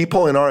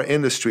people in our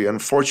industry,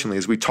 unfortunately,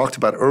 as we talked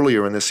about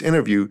earlier in this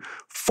interview,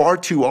 far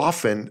too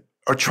often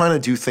are trying to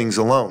do things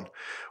alone.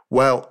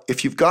 Well,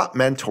 if you've got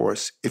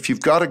mentors, if you've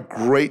got a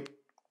great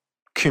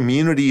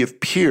community of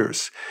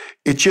peers,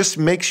 it just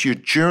makes your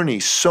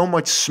journey so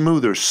much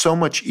smoother, so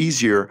much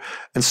easier,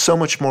 and so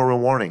much more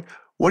rewarding.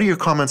 What are your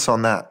comments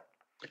on that?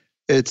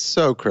 It's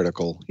so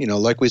critical.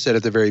 Like we said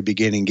at the very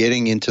beginning,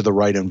 getting into the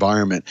right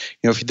environment.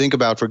 If you think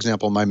about, for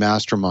example, my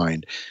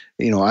mastermind,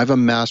 I have a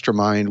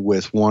mastermind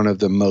with one of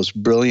the most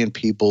brilliant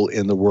people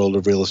in the world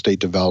of real estate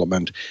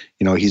development.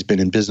 He's been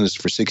in business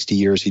for 60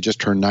 years. He just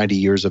turned 90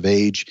 years of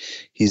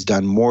age. He's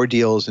done more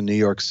deals in New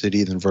York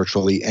City than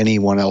virtually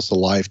anyone else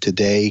alive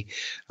today.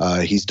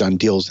 He's done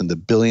deals in the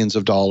billions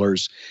of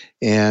dollars.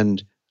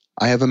 And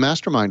I have a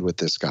mastermind with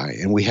this guy.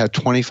 And we had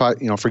 25,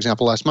 for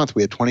example, last month,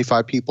 we had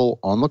 25 people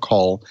on the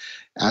call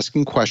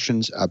asking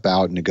questions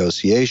about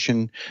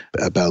negotiation,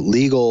 about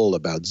legal,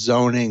 about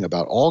zoning,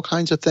 about all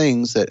kinds of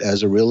things that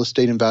as a real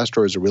estate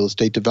investor, as a real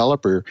estate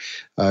developer,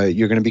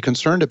 you're going to be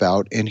concerned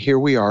about. And here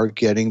we are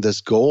getting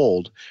this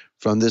gold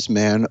from this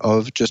man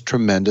of just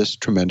tremendous,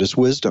 tremendous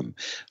wisdom.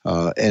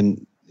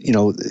 And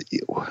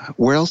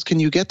where else can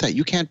you get that?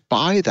 You can't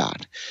buy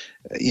that.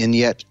 And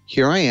yet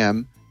here I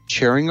am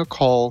chairing a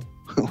call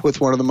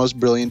with one of the most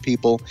brilliant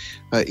people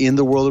in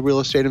the world of real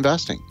estate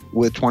investing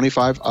with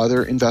 25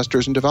 other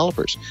investors and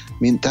developers. I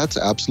mean, that's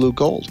absolute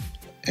gold.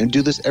 And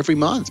do this every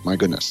month, my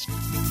goodness.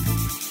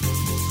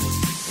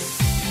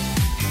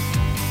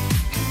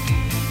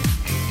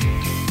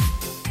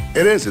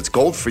 It is. It's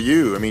gold for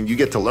you. I mean, you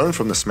get to learn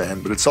from this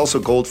man, but it's also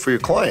gold for your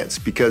clients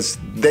because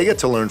they get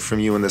to learn from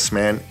you and this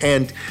man.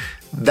 And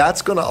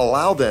that's going to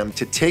allow them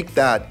to take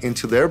that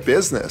into their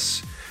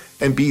business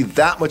and be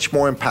that much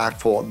more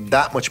impactful,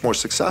 that much more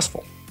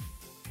successful.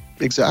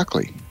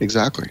 Exactly.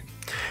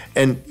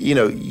 And,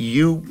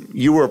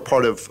 you were a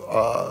part of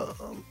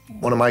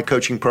one of my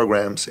coaching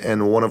programs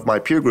and one of my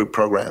peer group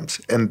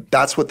programs. And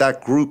that's what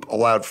that group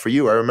allowed for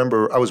you. I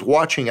remember I was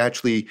watching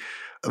actually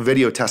a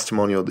video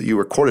testimonial that you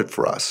recorded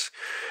for us.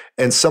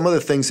 And some of the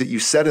things that you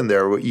said in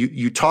there,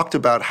 you talked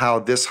about how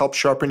this helped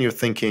sharpen your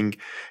thinking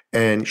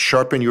and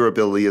sharpen your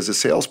ability as a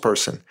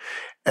salesperson.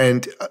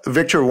 And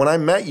Victor, when I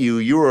met you,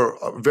 you were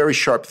a very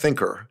sharp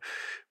thinker,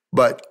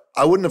 but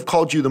I wouldn't have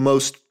called you the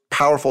most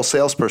powerful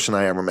salesperson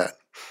I ever met.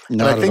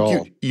 Not and I think at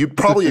all. you'd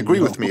probably agree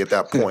with me at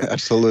that point.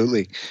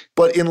 Absolutely.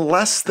 But in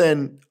less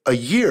than a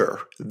year,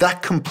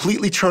 that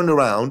completely turned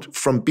around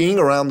from being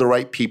around the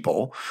right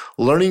people,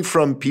 learning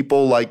from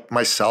people like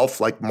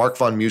myself, like Mark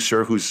von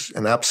Musser, who's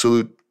an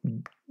absolute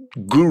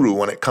guru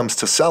when it comes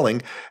to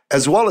selling,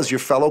 as well as your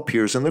fellow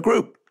peers in the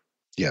group.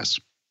 Yes.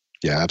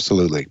 Yeah,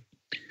 absolutely.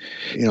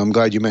 I'm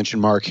glad you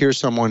mentioned Mark. Here's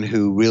someone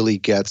who really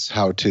gets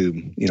how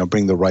to,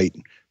 bring the right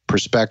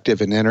perspective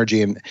and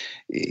energy. And,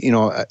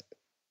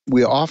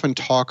 we often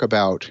talk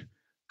about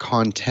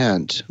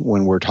content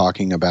when we're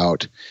talking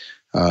about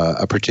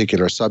a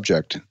particular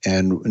subject.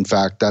 And in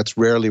fact, that's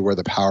rarely where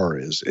the power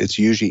is. It's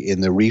usually in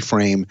the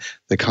reframe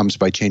that comes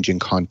by changing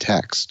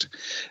context.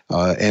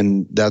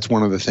 And that's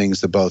one of the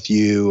things that both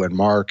you and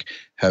Mark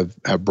have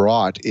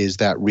brought is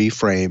that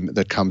reframe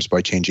that comes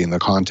by changing the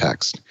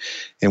context.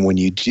 And when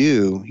you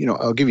do,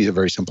 I'll give you a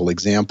very simple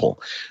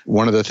example.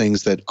 One of the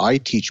things that I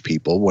teach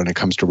people when it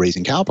comes to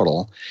raising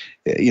capital,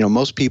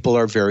 most people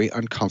are very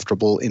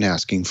uncomfortable in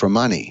asking for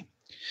money.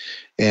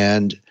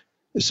 And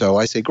so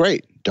I say,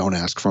 great, don't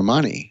ask for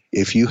money.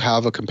 If you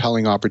have a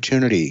compelling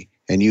opportunity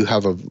and you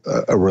have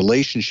a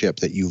relationship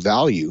that you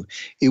value,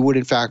 it would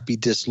in fact be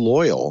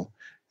disloyal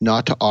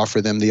not to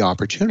offer them the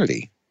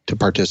opportunity to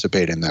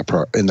participate in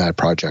that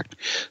project.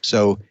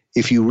 So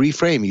if you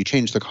reframe, you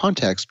change the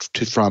context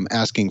from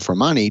asking for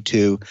money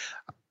to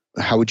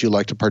how would you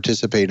like to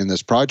participate in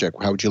this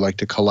project? How would you like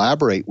to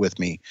collaborate with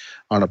me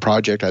on a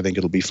project? I think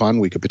it'll be fun.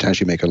 We could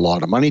potentially make a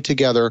lot of money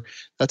together.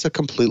 That's a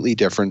completely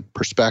different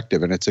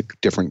perspective, and it's a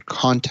different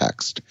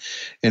context.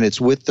 And it's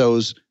with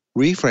those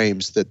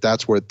reframes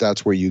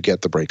that's where you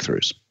get the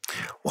breakthroughs.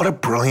 What a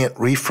brilliant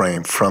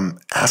reframe from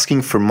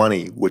asking for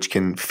money, which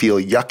can feel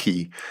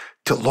yucky,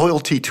 to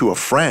loyalty to a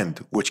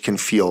friend, which can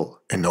feel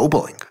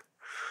ennobling.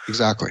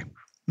 Exactly.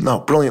 No,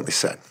 brilliantly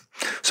said.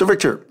 So,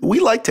 Victor, we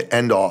like to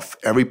end off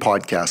every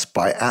podcast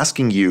by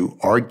asking you,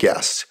 our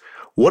guests,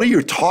 what are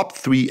your top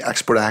 3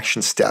 expert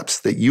action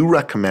steps that you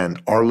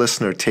recommend our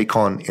listener take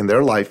on in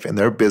their life and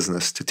their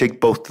business to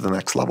take both to the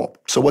next level?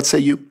 So what say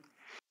you?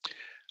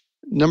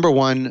 Number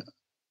 1,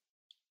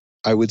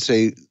 I would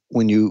say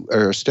when you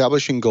are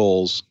establishing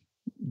goals,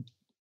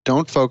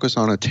 don't focus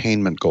on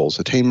attainment goals.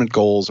 Attainment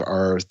goals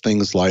are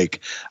things like,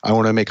 I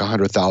want to make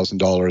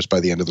 $100,000 by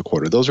the end of the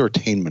quarter. Those are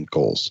attainment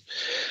goals.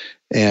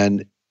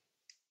 And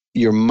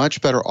you're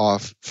much better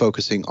off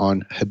focusing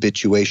on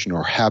habituation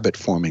or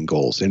habit-forming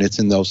goals. And it's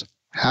in those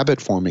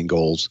habit-forming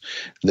goals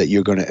that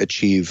you're going to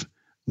achieve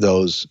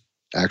those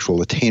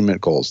actual attainment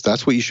goals.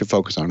 That's what you should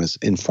focus on, is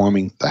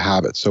informing the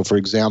habits. So for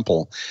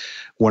example,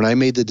 when I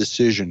made the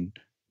decision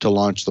to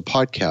launch the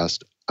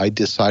podcast, I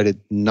decided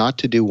not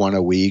to do one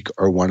a week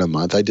or one a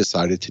month. I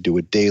decided to do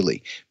it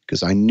daily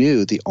because I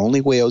knew the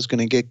only way I was going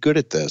to get good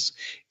at this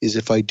is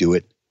if I do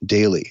it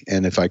daily.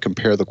 And if I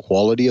compare the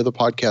quality of the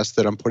podcast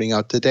that I'm putting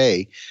out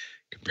today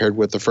compared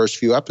with the first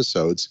few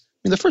episodes,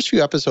 the first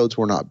few episodes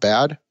were not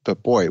bad,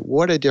 but boy,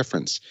 what a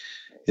difference.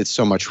 It's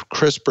so much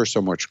crisper,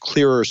 so much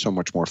clearer, so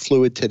much more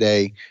fluid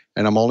today.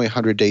 And I'm only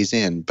 100 days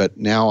in, but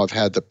now I've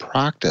had the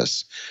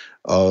practice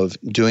of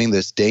doing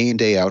this day in,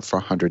 day out for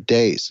 100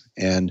 days.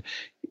 And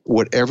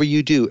whatever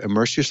you do,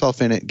 immerse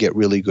yourself in it, get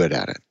really good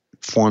at it.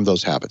 Form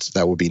those habits.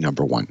 That would be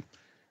number 1.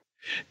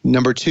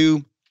 Number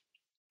 2,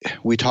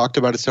 we talked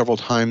about it several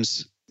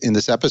times in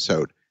this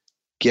episode.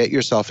 Get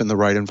yourself in the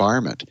right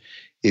environment.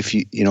 If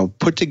you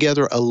put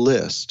together a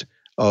list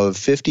of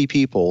 50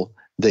 people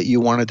that you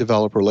want to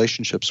develop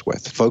relationships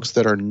with, folks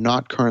that are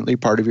not currently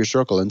part of your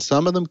circle, and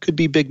some of them could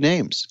be big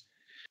names.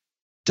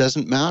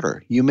 Doesn't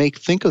matter. You may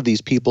think of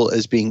these people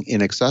as being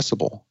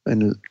inaccessible,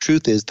 and the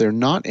truth is they're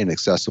not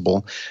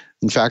inaccessible.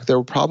 In fact, there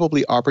were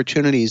probably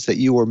opportunities that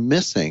you were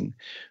missing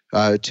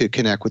to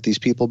connect with these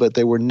people, but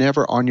they were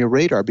never on your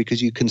radar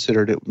because you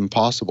considered it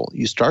impossible.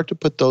 You start to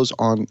put those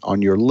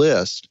on your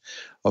list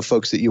of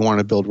folks that you want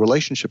to build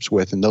relationships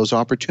with, and those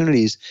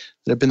opportunities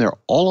that have been there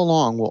all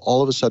along will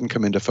all of a sudden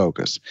come into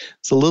focus.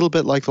 It's a little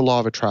bit like the law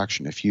of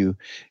attraction. If you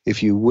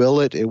will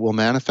it, it will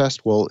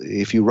manifest. Well,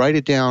 if you write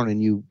it down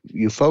and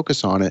you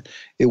focus on it,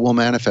 it will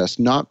manifest.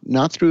 Not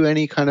through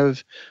any kind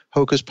of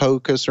hocus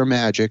pocus or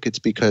magic. It's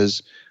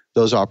because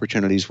those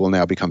opportunities will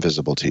now become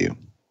visible to you.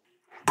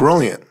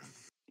 Brilliant.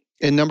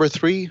 And number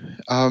 3,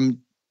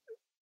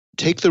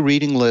 take the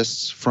reading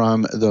lists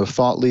from the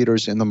thought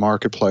leaders in the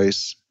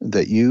marketplace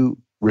that you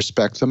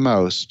respect the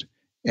most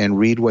and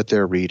read what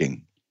they're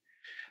reading.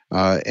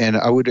 And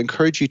I would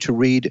encourage you to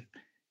read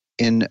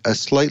in a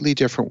slightly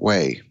different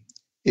way.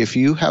 If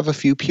you have a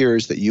few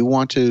peers that you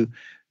want to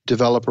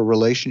develop a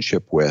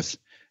relationship with,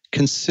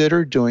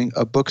 consider doing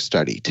a book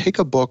study. Take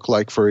a book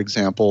like, for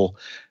example,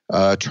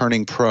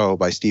 Turning Pro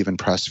by Stephen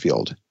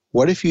Pressfield.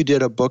 What if you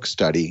did a book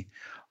study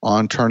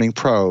on Turning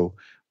Pro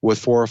with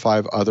 4 or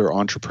 5 other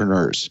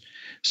entrepreneurs?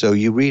 So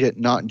you read it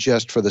not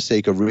just for the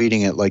sake of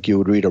reading it like you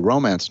would read a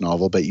romance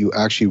novel, but you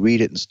actually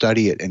read it and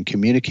study it and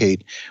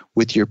communicate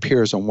with your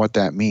peers on what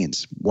that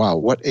means. Wow,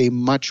 what a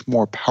much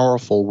more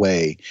powerful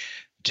way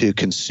to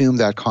consume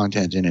that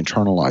content and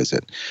internalize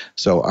it.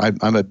 So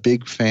I'm a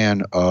big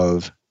fan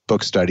of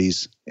book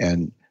studies,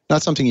 and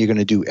not something you're going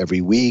to do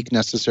every week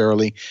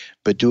necessarily,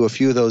 but do a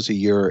few of those a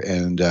year,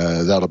 and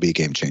that'll be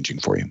game-changing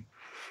for you.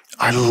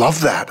 I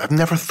love that. I've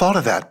never thought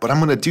of that, but I'm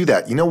going to do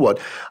that. You know what?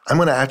 I'm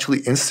going to actually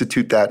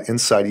institute that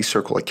inside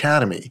eCircle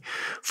Academy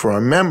for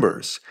our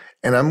members,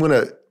 and I'm going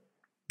to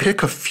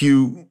pick a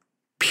few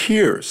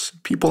peers,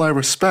 people I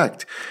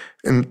respect,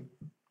 and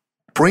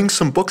bring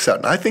some books out.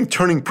 And I think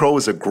Turning Pro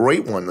is a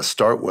great one to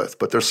start with,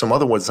 but there's some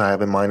other ones I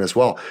have in mind as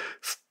well.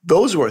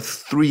 Those were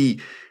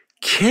 3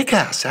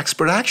 kick-ass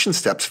expert action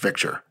steps,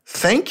 Victor.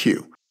 Thank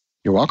you.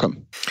 You're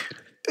welcome.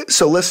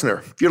 So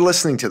listener, if you're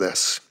listening to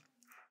this,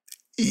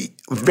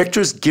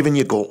 Victor's given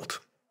you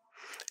gold.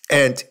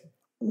 And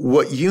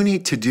what you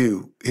need to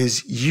do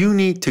is you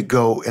need to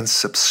go and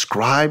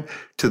subscribe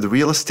to the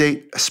Real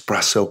Estate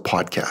Espresso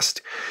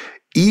podcast.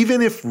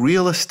 Even if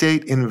real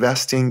estate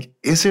investing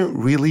isn't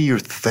really your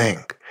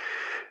thing,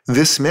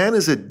 this man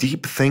is a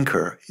deep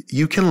thinker.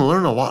 You can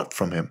learn a lot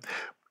from him.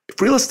 If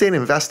real estate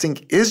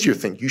investing is your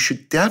thing, you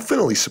should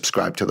definitely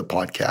subscribe to the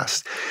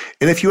podcast.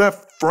 And if you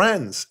have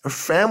friends or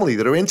family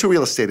that are into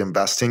real estate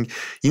investing,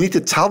 you need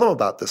to tell them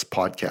about this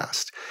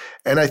podcast.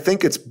 And I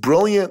think it's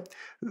brilliant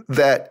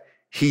that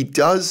he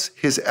does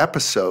his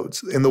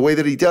episodes in the way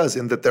that he does,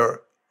 in that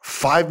they're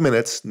 5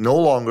 minutes, no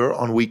longer,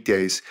 on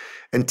weekdays,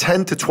 and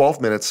 10 to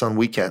 12 minutes on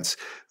weekends.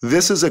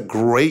 This is a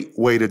great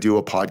way to do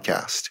a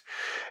podcast.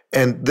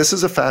 And this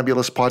is a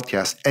fabulous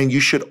podcast. And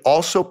you should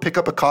also pick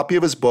up a copy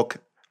of his book,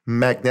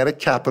 Magnetic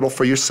Capital,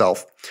 for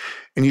yourself.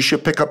 And you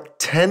should pick up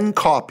 10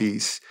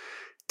 copies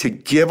to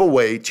give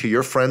away to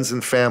your friends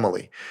and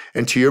family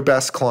and to your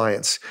best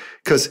clients.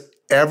 Because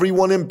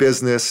everyone in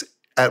business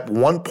at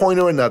one point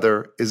or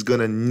another is going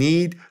to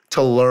need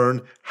to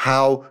learn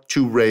how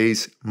to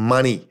raise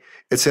money.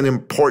 It's an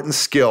important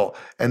skill,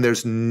 and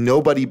there's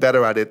nobody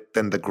better at it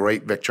than the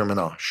great Victor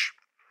Menasce.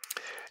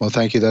 Well,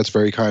 thank you. That's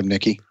very kind,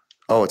 Nikki.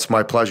 Oh, it's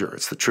my pleasure.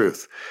 It's the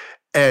truth.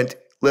 And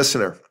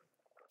listener,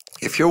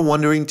 if you're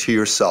wondering to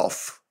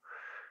yourself,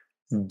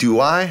 do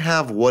I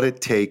have what it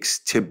takes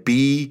to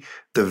be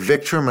the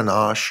Victor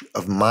Menasce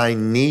of my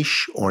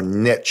niche or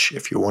niche,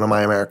 if you're one of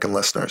my American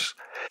listeners?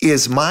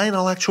 Is my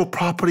intellectual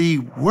property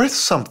worth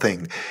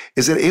something?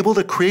 Is it able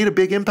to create a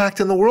big impact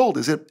in the world?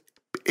 Is it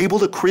able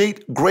to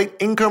create great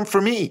income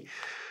for me?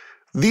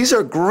 These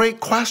are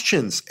great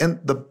questions. And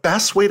the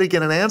best way to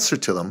get an answer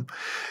to them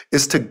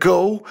is to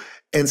go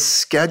and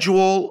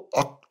schedule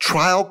a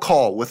trial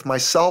call with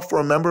myself or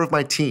a member of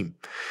my team.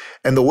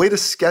 And the way to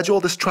schedule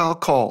this trial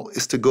call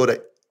is to go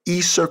to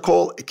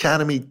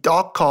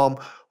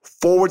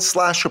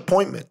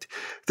ecircleacademy.com/appointment.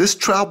 This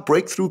trial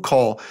breakthrough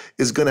call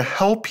is going to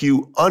help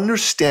you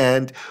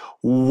understand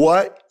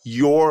what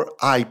your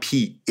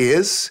IP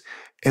is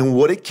and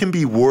what it can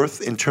be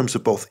worth in terms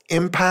of both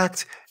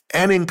impact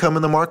and income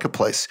in the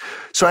marketplace.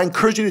 So I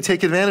encourage you to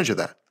take advantage of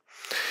that.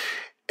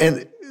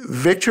 And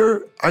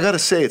Victor, I got to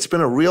say, it's been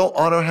a real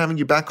honor having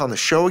you back on the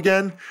show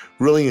again.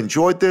 Really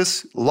enjoyed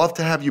this. Love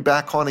to have you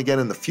back on again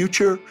in the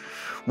future.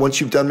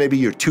 Once you've done maybe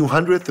your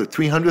 200th or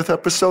 300th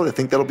episode, I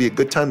think that'll be a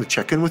good time to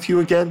check in with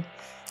you again.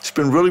 It's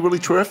been really, really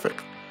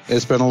terrific.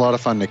 It's been a lot of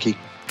fun, Nikki.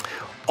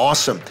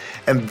 Awesome.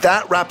 And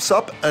that wraps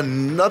up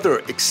another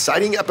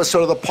exciting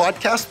episode of the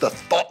podcast, The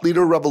Thought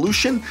Leader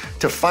Revolution.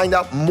 To find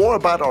out more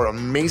about our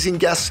amazing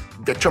guest,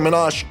 Victor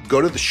Menasce, go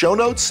to the show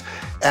notes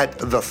at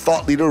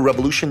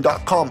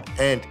thethoughtleaderrevolution.com.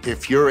 And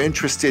if you're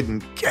interested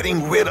in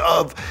getting rid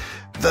of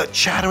the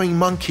chattering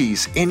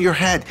monkeys in your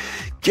head,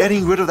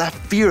 getting rid of that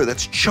fear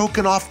that's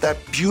choking off that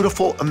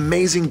beautiful,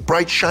 amazing,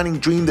 bright, shining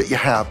dream that you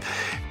have,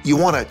 you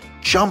want to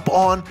jump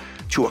on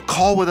to a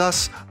call with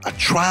us, a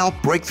trial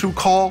breakthrough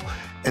call.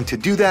 And to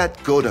do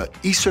that, go to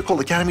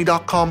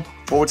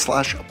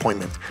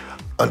ecircleacademy.com/appointment.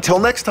 Until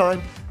next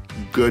time,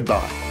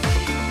 goodbye.